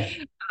 Oh,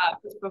 okay.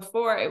 But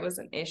before it was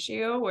an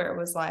issue where it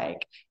was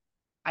like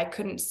I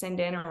couldn't send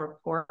in a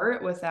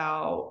report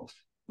without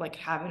like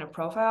having a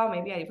profile.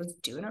 Maybe I was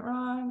doing it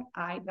wrong.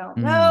 I don't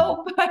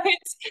know, but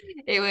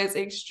it was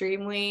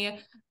extremely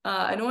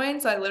annoying.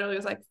 So I literally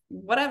was like,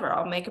 whatever,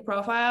 I'll make a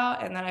profile.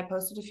 And then I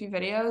posted a few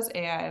videos,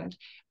 and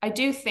I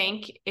do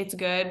think it's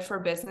good for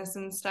business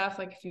and stuff.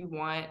 Like if you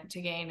want to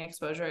gain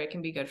exposure, it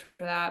can be good for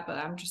that. But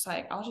I'm just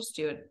like, I'll just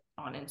do it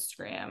on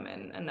Instagram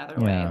and another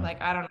way.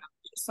 Like, I don't know,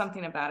 just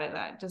something about it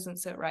that doesn't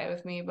sit right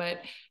with me.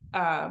 But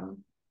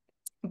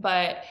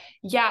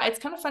yeah, it's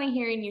kind of funny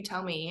hearing you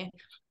tell me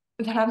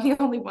that I'm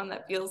the only one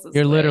that feels this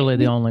You're way. literally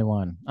the only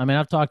one. I mean,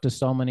 I've talked to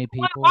so many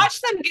people. Watch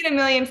them get 1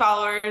 million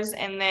followers,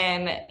 and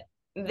then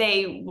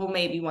they will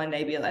maybe one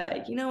day be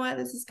like, you know what,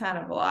 this is kind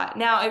of a lot.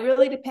 Now, it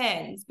really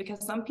depends,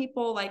 because some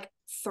people like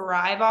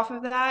thrive off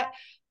of that.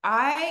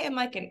 I am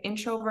like an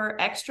introvert,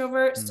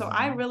 extrovert, so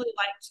I really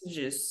like to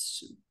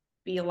just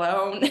be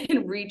alone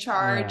and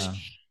recharge. Yeah.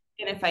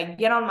 And if I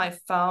get on my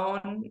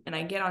phone and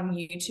I get on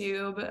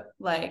YouTube,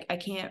 like I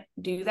can't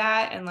do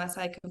that unless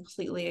I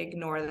completely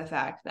ignore the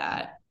fact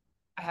that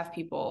I have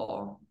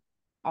people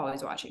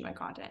always watching my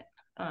content.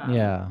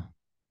 Yeah.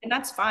 And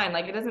that's fine.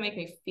 Like, it doesn't make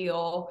me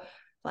feel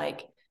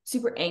like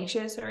super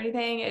anxious or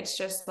anything. It's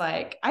just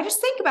like, I just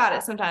think about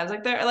it sometimes.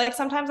 Like,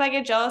 sometimes I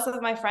get jealous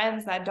of my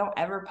friends that don't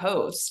ever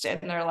post,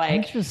 and they're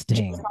like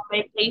interesting just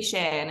on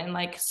vacation and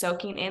like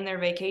soaking in their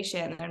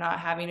vacation. They're not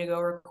having to go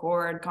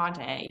record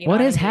content.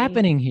 What is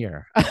happening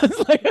here?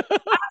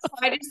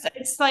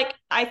 It's like,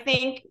 I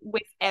think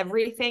with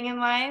everything in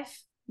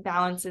life,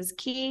 balance is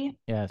key.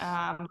 Yes.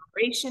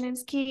 Moderation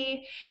is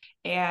key.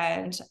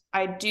 And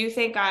I do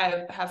think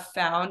I have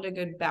found a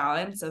good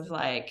balance of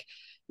like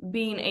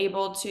being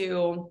able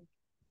to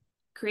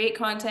create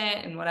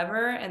content and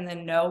whatever, and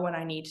then know when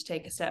I need to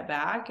take a step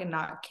back and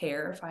not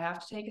care if I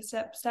have to take a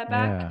step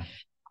back.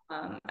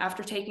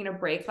 After taking a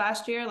break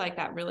last year, like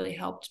that really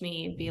helped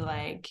me be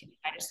like,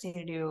 I just need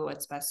to do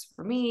what's best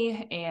for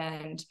me.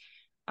 And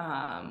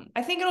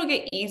I think it'll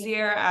get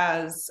easier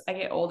as I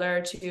get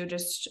older to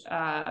just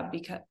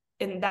because,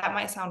 and that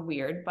might sound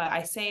weird, but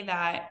I say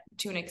that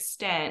to an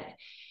extent,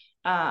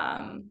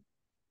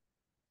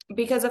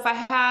 because if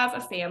I have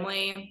a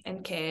family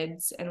and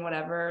kids and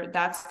whatever,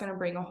 that's going to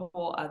bring a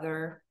whole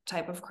other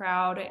type of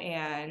crowd.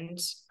 And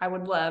I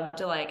would love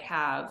to like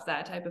have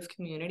that type of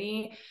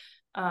community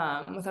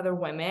with other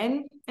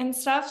women and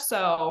stuff.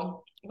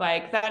 So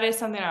like, that is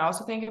something I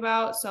also think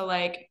about. So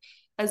like,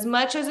 as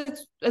much as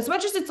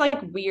it's like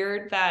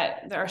weird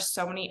that there are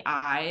so many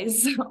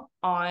eyes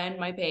on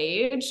my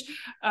page,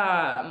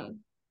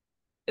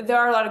 there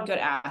are a lot of good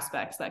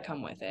aspects that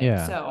come with it.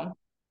 Yeah. So,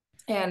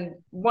 and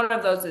one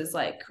of those is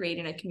like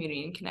creating a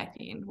community and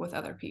connecting with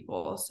other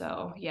people.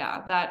 So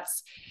yeah,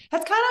 that's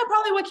kind of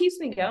probably what keeps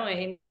me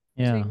going.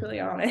 Yeah. To be really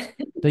honest.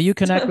 Do you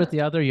connect with the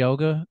other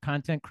yoga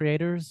content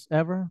creators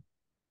ever?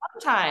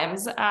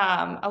 Sometimes.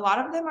 A lot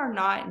of them are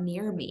not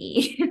near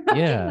me.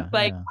 Yeah.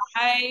 Like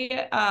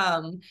yeah.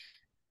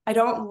 I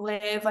don't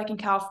live like in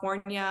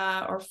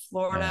California or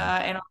Florida.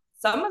 Yeah. And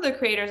some of the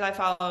creators I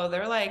follow,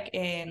 they're like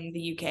in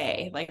the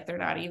UK, like they're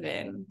not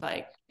even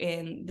like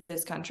in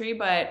this country.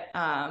 But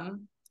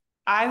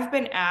I've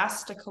been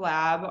asked to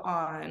collab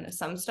on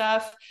some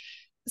stuff.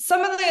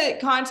 Some of the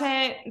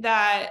content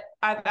that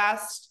I've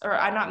asked, or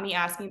not me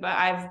asking, but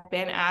I've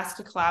been asked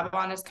to collab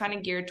on, is kind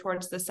of geared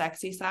towards the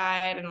sexy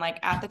side. And like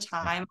at the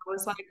time I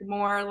was like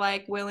more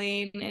like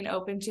willing and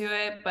open to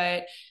it,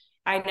 but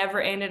I never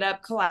ended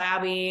up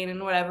collabing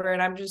and whatever.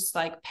 And I'm just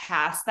like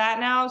past that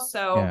now.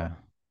 So Yeah.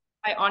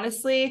 I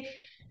honestly,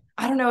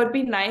 I don't know, it'd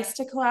be nice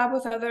to collab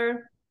with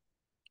other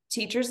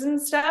teachers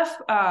and stuff.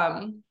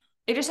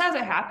 It just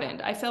hasn't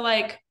happened. I feel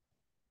like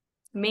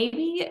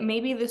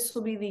maybe this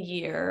will be the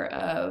year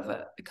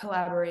of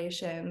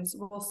collaborations.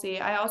 We'll see.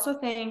 I also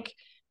think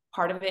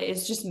part of it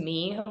is just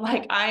me.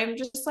 Like I'm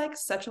just like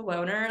such a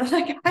loner.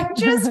 Like I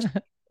just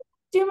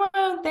do my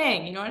own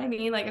thing. You know what I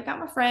mean? Like I've got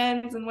my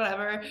friends and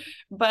whatever,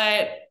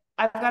 but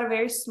I've got a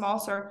very small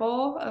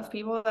circle of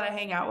people that I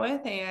hang out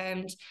with,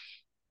 and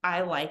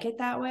I like it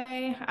that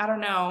way. I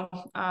don't know.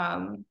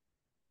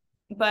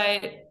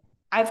 But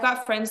I've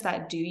got friends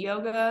that do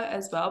yoga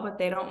as well, but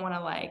they don't want to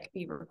like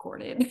be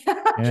recorded.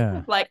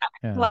 Yeah. Like I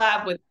Yeah.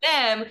 collab with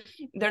them.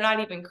 They're not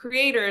even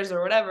creators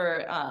or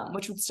whatever,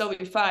 which would still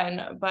be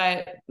fun.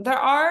 But there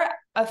are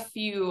a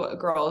few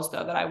girls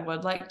though that I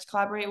would like to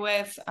collaborate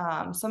with.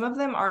 Some of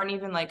them aren't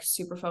even like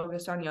super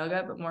focused on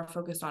yoga, but more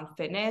focused on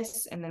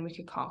fitness, and then we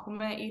could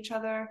complement each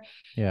other.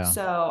 Yeah.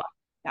 So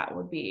that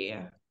would be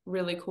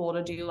really cool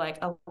to do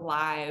like a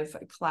live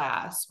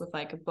class with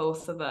like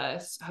both of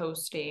us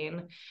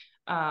hosting.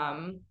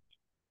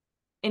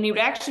 And it would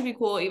actually be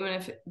cool even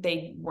if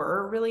they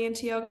were really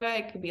into yoga.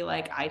 It could be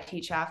like I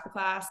teach half the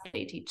class,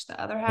 they teach the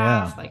other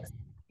half,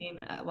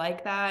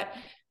 like that.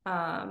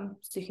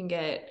 So you can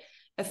get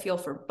a feel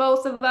for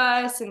both of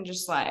us and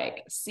just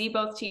like see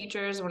both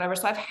teachers or whatever.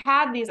 So I've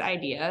had these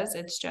ideas.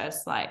 It's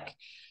just like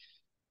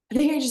I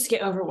think I just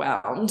get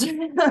overwhelmed.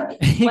 You Like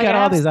got I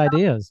all have these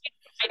ideas.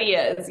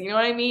 ideas, you know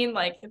what I mean?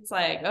 Like it's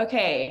like,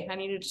 okay, I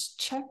need to just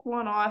check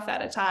one off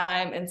at a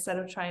time instead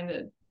of trying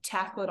to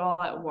tackle it all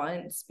at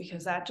once,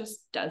 because that just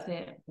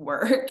doesn't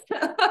work.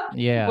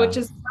 Yeah. Which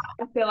is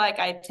what I feel like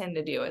I tend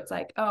to do. It's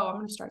like, oh, I'm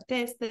gonna start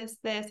this, and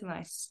then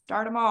I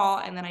start them all,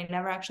 and then I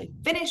never actually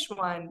finish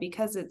one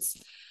because it's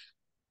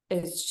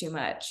too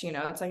much, you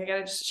know. It's like I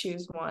gotta just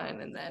choose one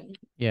and then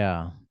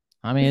Yeah.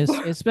 I mean,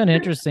 it's been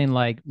interesting,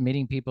 like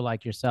meeting people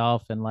like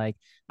yourself, and like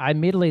I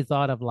immediately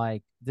thought of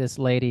like this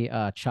lady,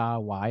 Cha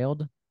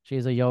Wild.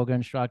 She's a yoga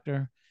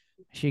instructor.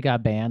 She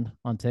got banned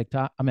on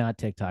TikTok. I mean, not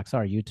TikTok,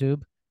 sorry,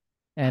 YouTube.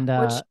 And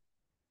what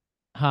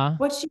huh?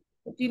 what she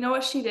do you know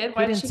what she did? She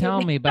Why did didn't she get tell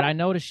me? me, but I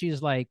noticed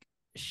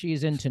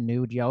she's into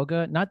nude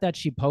yoga. Not that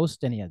she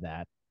posts any of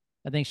that.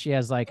 I think she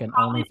has like an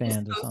Probably just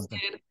OnlyFans or something.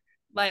 posted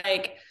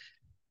like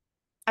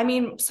I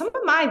mean, some of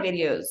my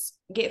videos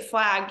get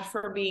flagged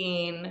for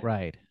being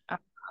Right.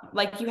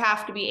 like you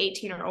have to be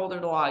 18 or older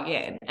to log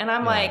in. And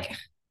I'm Yeah. like,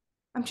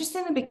 I'm just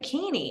in a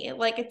bikini.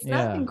 Like it's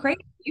Yeah. nothing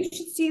crazy. You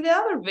should see the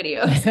other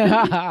videos.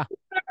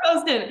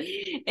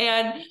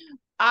 And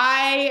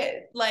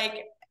I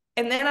like,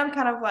 and then I'm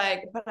kind of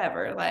like,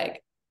 whatever,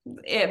 like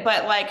it,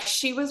 but like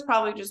she was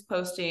probably just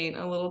posting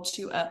a little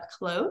too up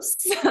close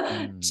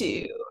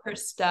to her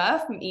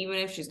stuff. Even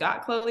if she's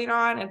got clothing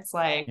on, it's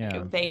like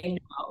Yeah. they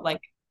know,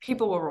 like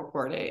people will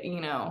report it,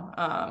 you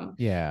know.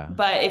 Yeah.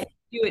 But if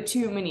you do it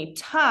too many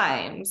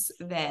times,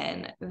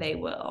 then they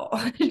will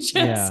just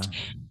Yeah.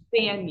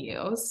 ban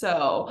you.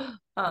 So,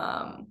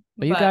 But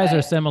you guys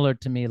are similar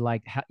to me,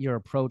 like your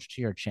approach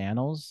to your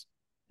channels.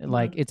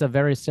 Like it's a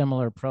very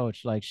similar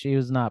approach. Like she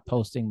was not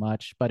posting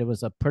much, but it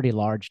was a pretty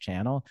large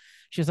channel.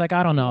 She's like,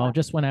 I don't know,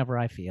 just whenever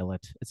I feel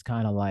it. It's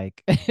kind of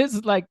like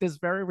it's like this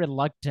very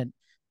reluctant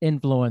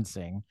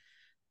influencing.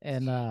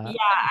 And yeah,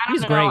 I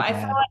she's don't know. great, I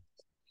man. feel like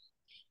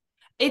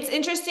it's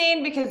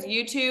interesting because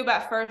YouTube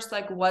at first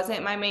like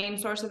wasn't my main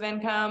source of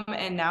income,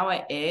 and now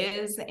it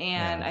is.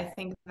 And I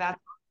think that's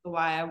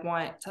why I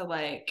want to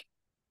like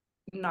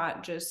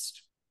not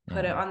just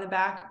put it on the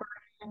back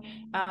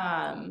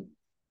burner.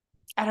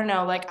 I don't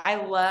know, like I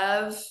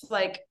love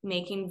like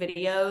making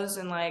videos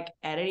and like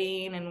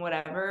editing and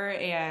whatever,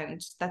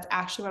 and that's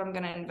actually what I'm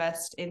going to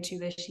invest into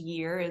this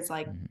year is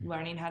like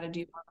learning how to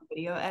do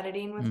video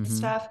editing with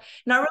stuff.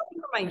 Not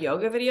really for my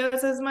yoga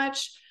videos as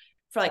much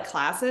for like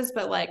classes,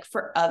 but like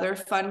for other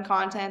fun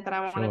content that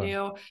I want to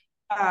do.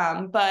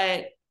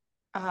 But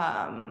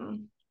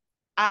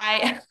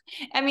I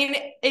mean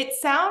it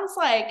sounds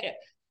like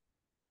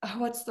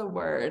what's the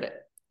word?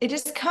 It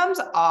just comes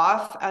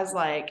off as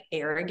like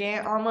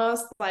arrogant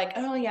almost, like,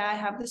 oh yeah, I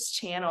have this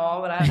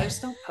channel, but I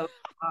just don't post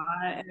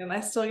on it and I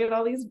still get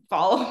all these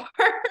followers.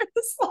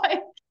 Like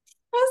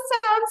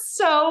that sounds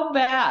so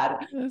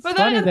bad. It's but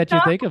funny that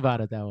you think about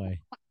it that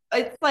way.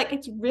 It's like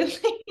it's really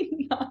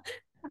not,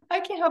 I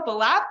can't help but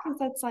laugh because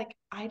that's like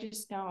I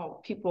just know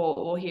people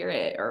will hear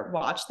it or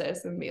watch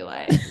this and be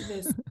like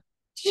this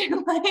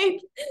like,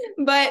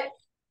 but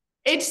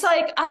it's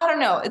like I don't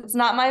know, it's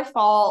not my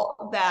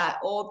fault that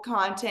old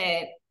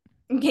content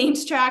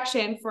gains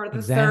traction for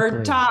the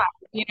third time,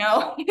 you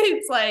know.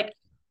 It's like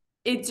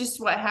it's just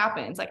what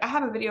happens. Like I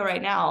have a video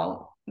right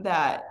now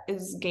that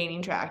is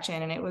gaining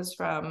traction and it was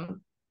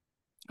from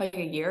like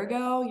a year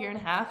ago, year and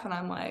a half, and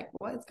I'm like,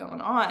 what is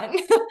going on?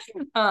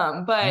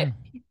 But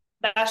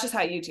that's just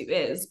how YouTube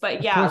is.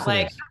 But yeah,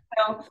 like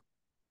you know,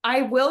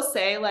 I will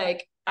say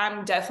like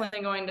I'm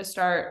definitely going to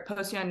start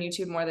posting on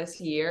YouTube more this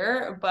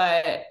year,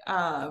 but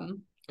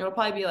it'll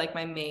probably be like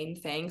my main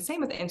thing. Same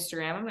with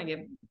Instagram. I'm gonna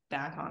get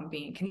back on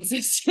being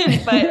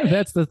consistent, but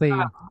that's the thing.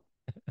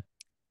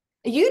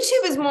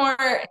 YouTube is more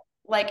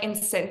like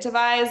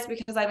incentivized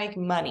because I make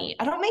money.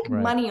 I don't make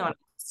Right. money on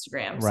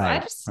Instagram. So I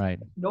Right. just Right.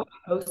 don't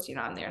posting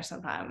on there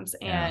sometimes.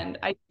 Yeah. And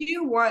I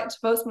do want to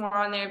post more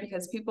on there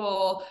because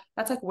people,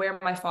 that's like where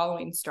my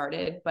following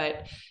started.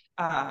 But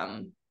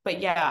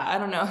yeah, I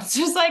don't know. It's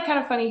just like kind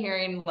of funny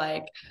hearing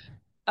like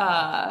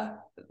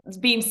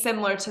being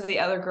similar to the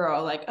other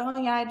girl, like, oh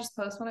yeah, I just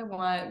post what I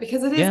want,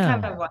 because it is Yeah.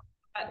 kind of like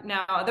that.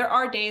 Now there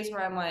are days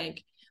where I'm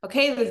like,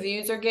 okay, the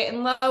views are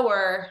getting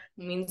lower.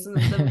 It means the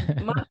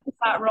money's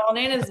not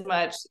rolling in as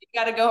much. You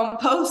got to go and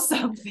post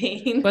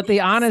something. But the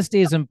honesty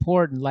is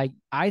important. Like,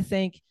 I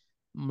think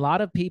a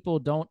lot of people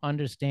don't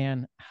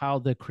understand how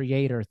the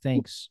creator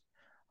thinks,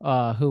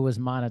 who is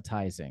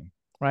monetizing,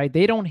 right?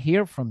 They don't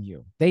hear from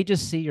you. They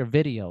just see your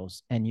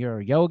videos and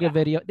your yoga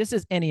video. This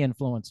is any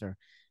influencer.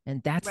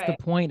 And that's the Right.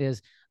 point,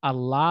 is a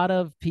lot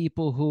of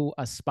people who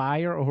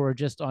aspire or who are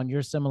just on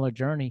your similar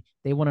journey,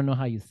 they want to know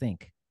how you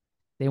think.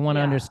 They want to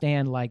Yeah.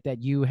 understand like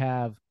that you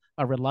have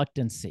a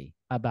reluctancy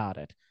about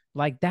it.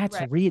 Like that's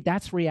Right.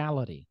 that's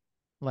reality.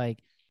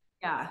 Like,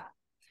 Yeah.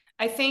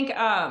 I think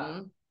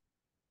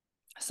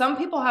some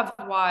people have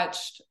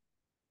watched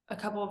a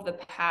couple of the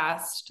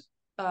past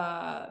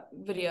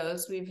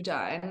videos we've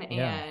done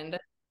yeah. and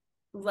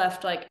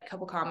left like a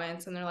couple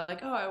comments, and they're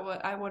like, oh,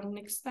 I wouldn't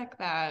expect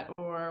that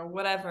or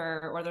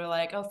whatever, or they're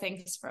like, oh,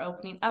 thanks for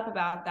opening up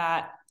about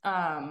that.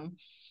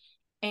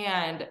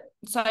 And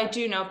so I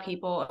do know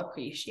people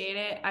appreciate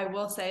it. I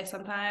will say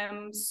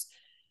sometimes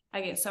I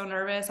get so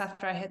nervous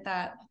after I hit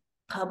that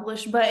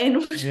publish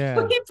button Yeah.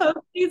 when you post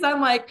these. I'm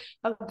like,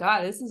 oh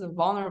God, this is a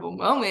vulnerable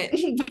moment.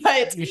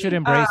 But You should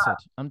embrace it.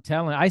 I'm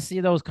telling you, I see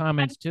those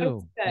comments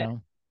too. It's good. You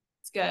know?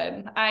 It's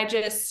good.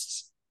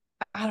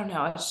 I don't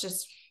know. It's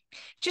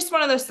just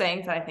one of those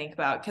things that I think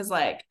about because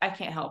like I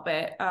can't help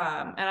it.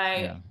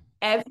 Yeah.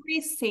 Every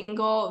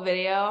single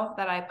video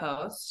that I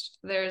post,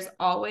 there's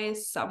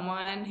always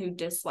someone who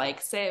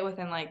dislikes it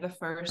within like the Of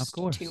first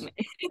course. 2 minutes.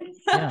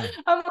 Yeah.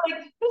 I'm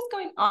like, what's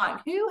going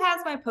on? Who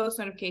has my post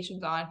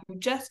notifications on who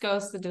just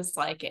goes to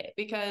dislike it?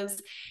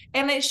 Because,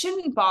 and it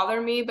shouldn't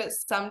bother me, but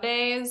some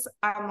days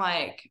I'm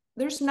like,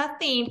 there's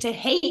nothing to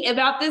hate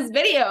about this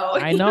video.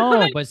 I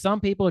know, but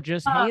some people are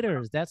just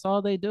haters. That's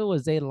all they do,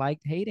 is they like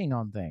hating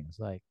on things.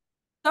 Like,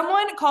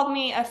 Someone called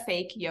me a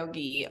fake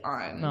yogi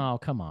on no,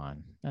 come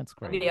on. That's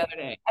great. the other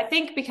day. I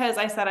think because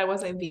I said I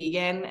wasn't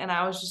vegan, and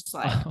I was just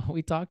like,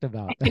 We talked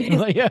about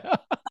that. Yeah.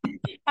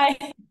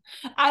 I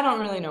I don't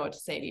really know what to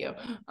say to you.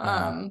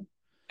 Yeah.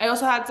 I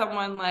also had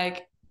someone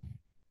like,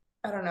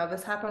 I don't know,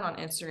 this happened on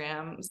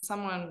Instagram.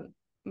 Someone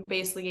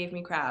basically gave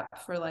me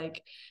crap for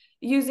like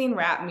using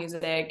rap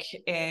music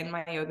in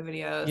my yoga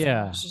videos. And I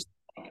Yeah. was just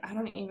like, I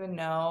don't even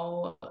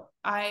know.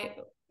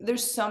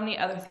 There's so many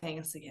other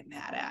things to get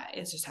mad at.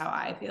 It's just how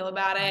I feel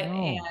about it. No.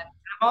 And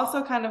I'm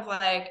also kind of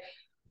like,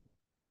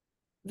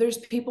 there's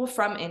people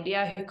from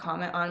India who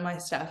comment on my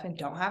stuff and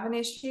don't have an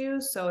issue.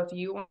 So if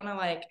you want to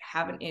like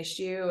have an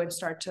issue and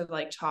start to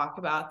like talk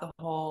about the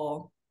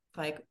whole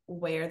like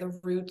where the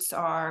roots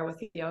are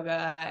with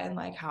yoga and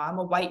like how I'm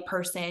a white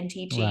person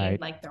teaching, Right.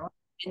 like throw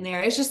in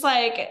there, it's just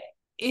like,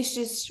 it's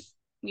just,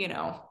 you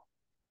know,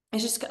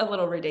 it's just a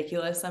little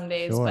ridiculous some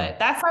days. Sure. But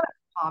that's not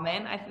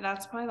common. I think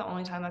that's probably the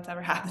only time that's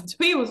ever happened to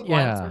me was once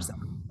Yeah. or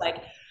something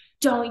like,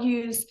 don't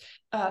use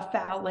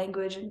foul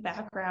language in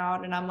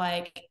background. And I'm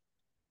like,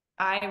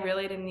 I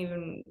really didn't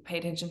even pay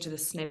attention to the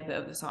snippet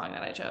of the song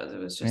that I chose. It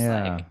was just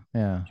like,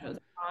 Yeah. I chose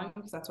the song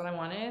because that's what I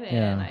wanted, and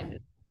Yeah. I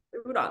just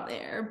threw it on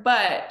there.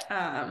 But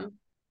I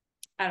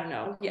don't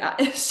know. Yeah,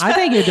 I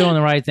think you're doing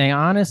the right thing,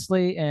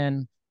 honestly.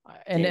 And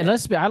Yeah.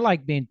 let's be, I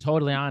like being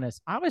totally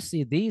honest.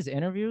 Obviously, these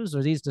interviews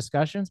or these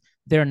discussions,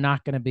 they're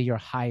not going to be your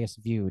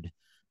highest viewed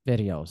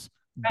videos.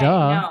 Right,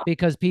 Duh, no.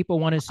 because people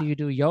want to see you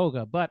do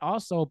yoga. But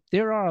also,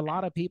 there are a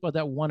lot of people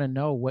that want to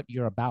know what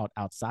you're about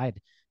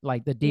outside,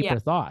 like the deeper Yeah.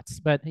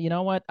 thoughts. But you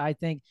know what? I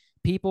think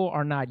people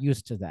are not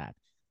used to that.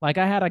 Like,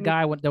 I had a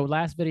guy, when the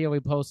last video we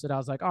posted, I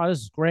was like, oh, this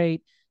is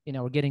great. You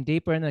know, we're getting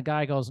deeper. And the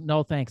guy goes,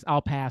 no, thanks.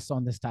 I'll pass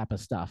on this type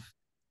of stuff.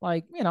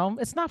 Like, you know,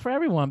 it's not for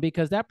everyone,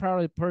 because that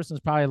probably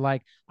person's probably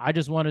like, I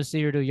just want to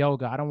see her do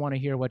yoga. I don't want to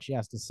hear what she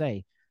has to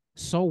say.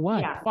 So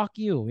what? Yeah. Fuck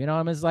you. You know,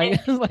 I mean, it's like,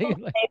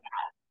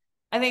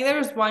 I think there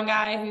was one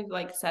guy who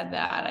like said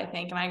that, I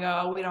think, and I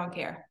go, oh, we don't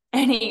care.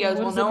 And he goes,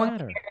 what well, does no it one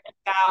matter? cares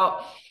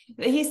about.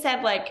 He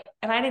said like,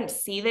 and I didn't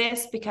see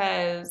this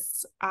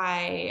because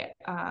I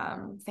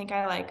think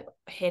I like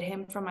hid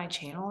him from my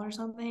channel or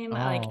something. Oh,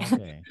 like,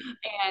 okay.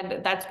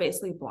 and that's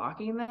basically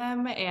blocking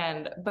them.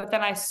 But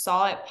then I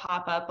saw it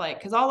pop up, like,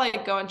 because I'll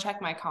like go and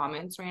check my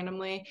comments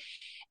randomly,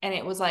 and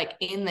it was like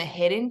in the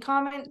hidden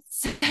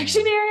comments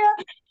section area.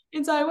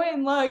 And so I went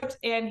and looked,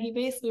 and he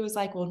basically was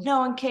like, well, no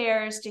one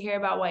cares to hear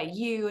about what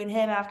you and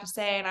him have to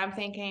say. And I'm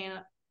thinking,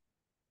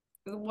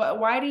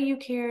 why do you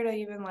care to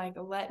even like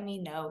let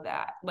me know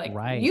that? Like,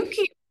 Right. you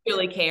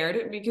really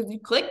cared because you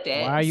clicked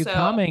it. Why are you so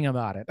commenting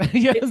about it?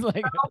 Yes, it's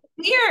like, so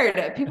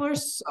weird. People are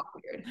so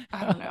weird.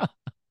 I don't know.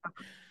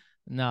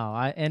 no,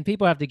 and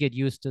people have to get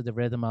used to the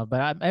rhythm of,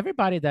 but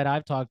everybody that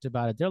I've talked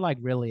about it, they're like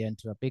really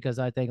into it, because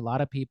I think a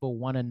lot of people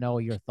want to know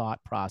your thought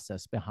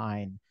process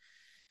behind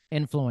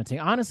influencing.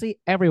 Honestly,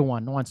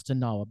 everyone wants to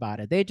know about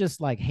it. They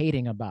just like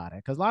hating about it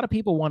because a lot of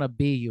people want to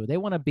be you. They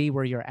want to be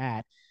where you're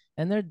at,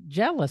 and they're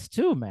jealous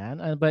too,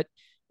 man. But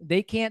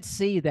they can't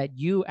see that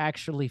you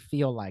actually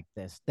feel like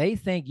this. They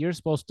think you're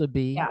supposed to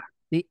be Yeah.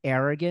 the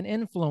arrogant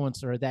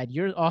influencer that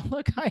you're. Oh,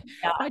 look,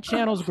 Yeah. my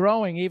channel's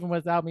growing even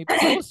without me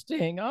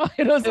posting. Oh,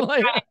 it was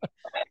like,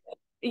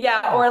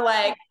 yeah, or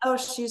like, oh,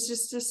 she's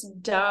just this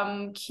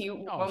dumb, cute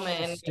oh,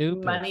 woman,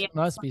 stupid. money She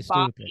must be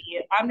body.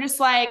 stupid. I'm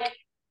just like,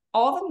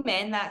 all the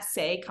men that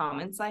say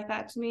comments like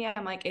that to me,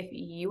 I'm like, if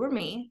you were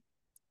me,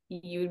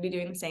 you would be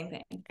doing the same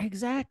thing.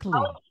 Exactly.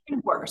 Probably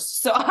even worse.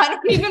 So I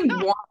don't even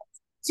want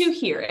to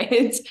hear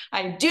it.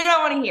 I do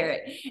not want to hear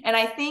it. And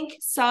I think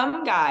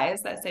some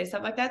guys that say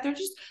stuff like that,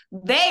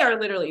 they are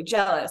literally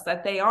jealous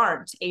that they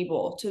aren't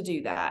able to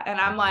do that. And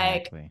I'm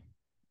like,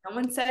 no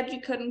one said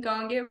you couldn't go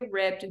and get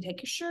ripped and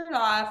take your shirt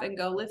off and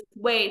go lift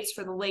weights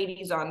for the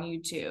ladies on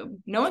YouTube.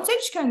 No one said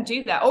you couldn't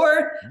do that.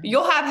 Or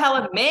you'll have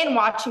hella men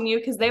watching you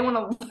because they want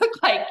to look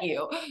like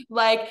you.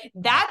 Like,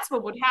 that's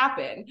what would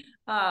happen.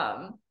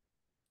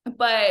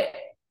 But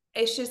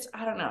it's just,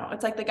 I don't know.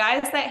 It's like the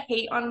guys that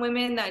hate on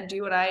women that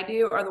do what I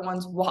do are the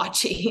ones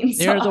watching.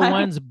 They're the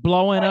ones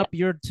blowing up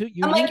your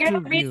I'm like, you're the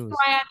YouTube reason views.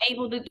 why I'm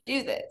able to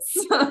do this.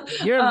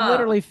 You're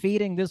literally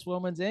feeding this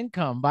woman's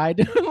income by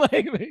doing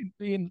like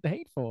being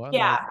hateful.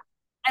 Yeah.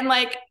 And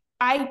like,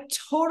 I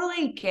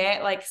totally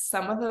get like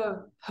some of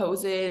the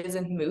poses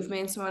and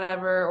movements,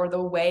 whatever, or the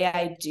way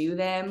I do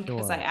them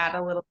because I add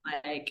a little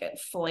like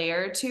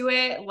flair to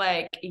it.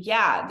 Like,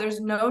 yeah, there's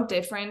no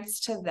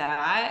difference to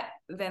that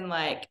than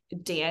like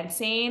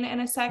dancing in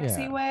a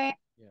sexy way.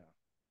 Yeah.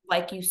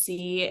 Like you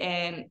see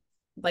in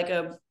like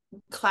a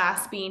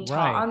class being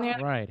taught on there.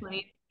 Right.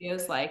 Plenty of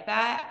videos like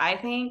that. I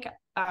think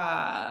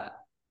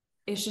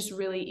it's just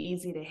really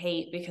easy to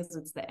hate because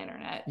it's the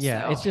internet.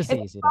 Yeah, so it's just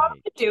easy to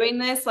hate. Doing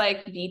this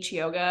like beach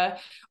yoga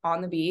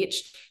on the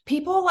beach,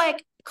 people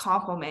like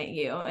compliment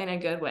you in a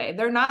good way.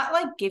 They're not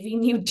like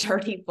giving you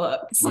dirty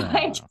looks. Yeah,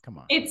 like, no, come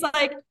on. It's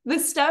like the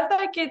stuff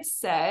that gets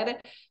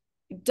said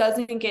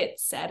doesn't get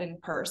said in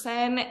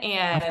person,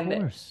 and of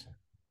course,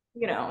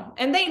 you know,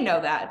 and they know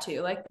that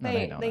too. Like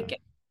they get.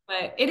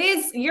 But it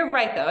is. You're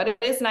right though. It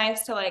is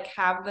nice to like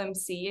have them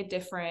see a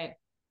different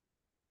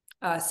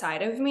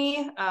side of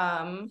me.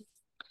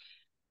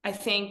 I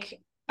think,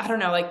 I don't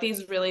know, like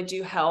these really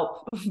do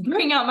help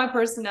bring out my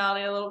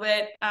personality a little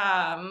bit.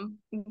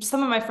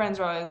 Some of my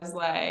friends are always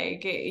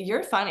like,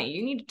 you're funny,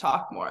 you need to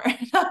talk more.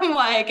 I'm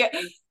like,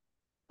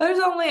 I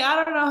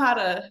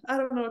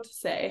don't know what to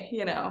say.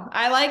 You know,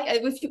 I like,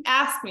 if you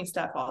ask me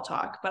stuff, I'll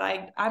talk, but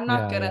I'm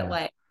not good at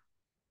like,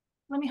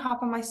 let me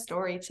hop on my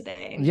story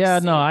today. Yeah,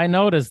 no, I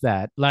noticed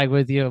that like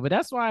with you, but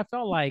that's why I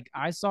felt like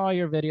I saw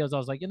your videos. I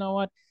was like, you know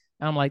what?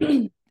 And I'm like,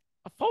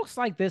 folks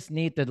like this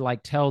need to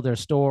like tell their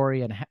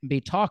story and be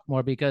talk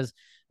more, because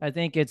I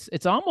think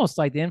it's almost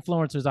like the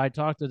influencers I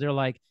talk to, they're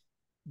like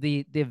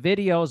the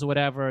videos or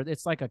whatever,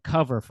 it's like a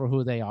cover for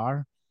who they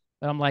are.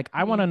 And I'm like,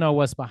 I want to know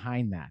what's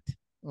behind that.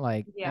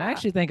 Like, I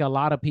actually think a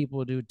lot of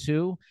people do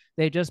too.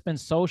 They've just been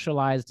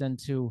socialized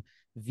into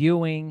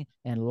viewing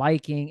and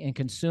liking and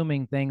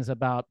consuming things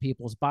about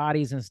people's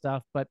bodies and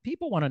stuff, but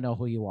people want to know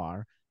who you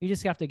are. You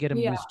just have to get them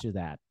used to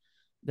that,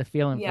 the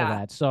feeling for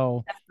that.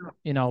 So,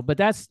 you know, but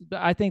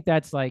I think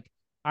that's like,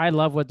 I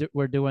love what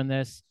we're doing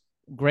this.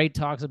 Great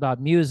talks about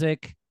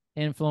music,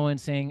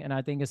 influencing, and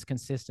I think it's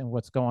consistent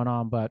what's going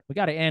on, but we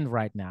got to end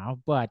right now.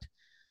 But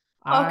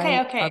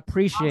I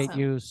appreciate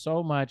you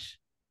so much,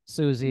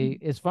 Susie.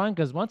 It's fun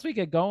because once we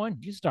get going,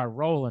 you start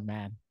rolling,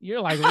 man.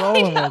 You're like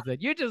rolling with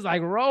it. You're just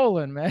like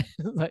rolling, man.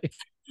 like,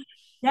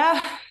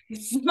 yeah,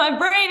 my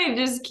brain, it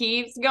just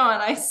keeps going.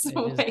 I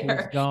swear. It just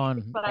keeps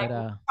going.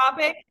 But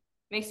topic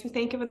makes me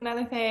think of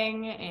another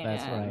thing. And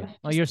that's right.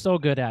 Well, you're so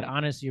good at it.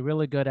 Honestly, you're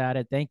really good at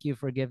it. Thank you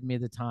for giving me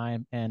the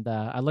time. And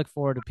I look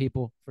forward to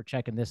people for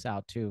checking this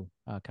out too,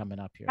 coming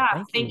up here.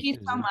 Yeah, thank you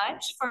so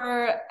much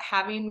for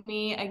having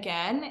me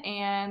again.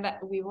 And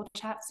we will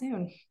chat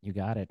soon. You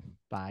got it.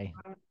 Bye.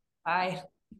 Bye.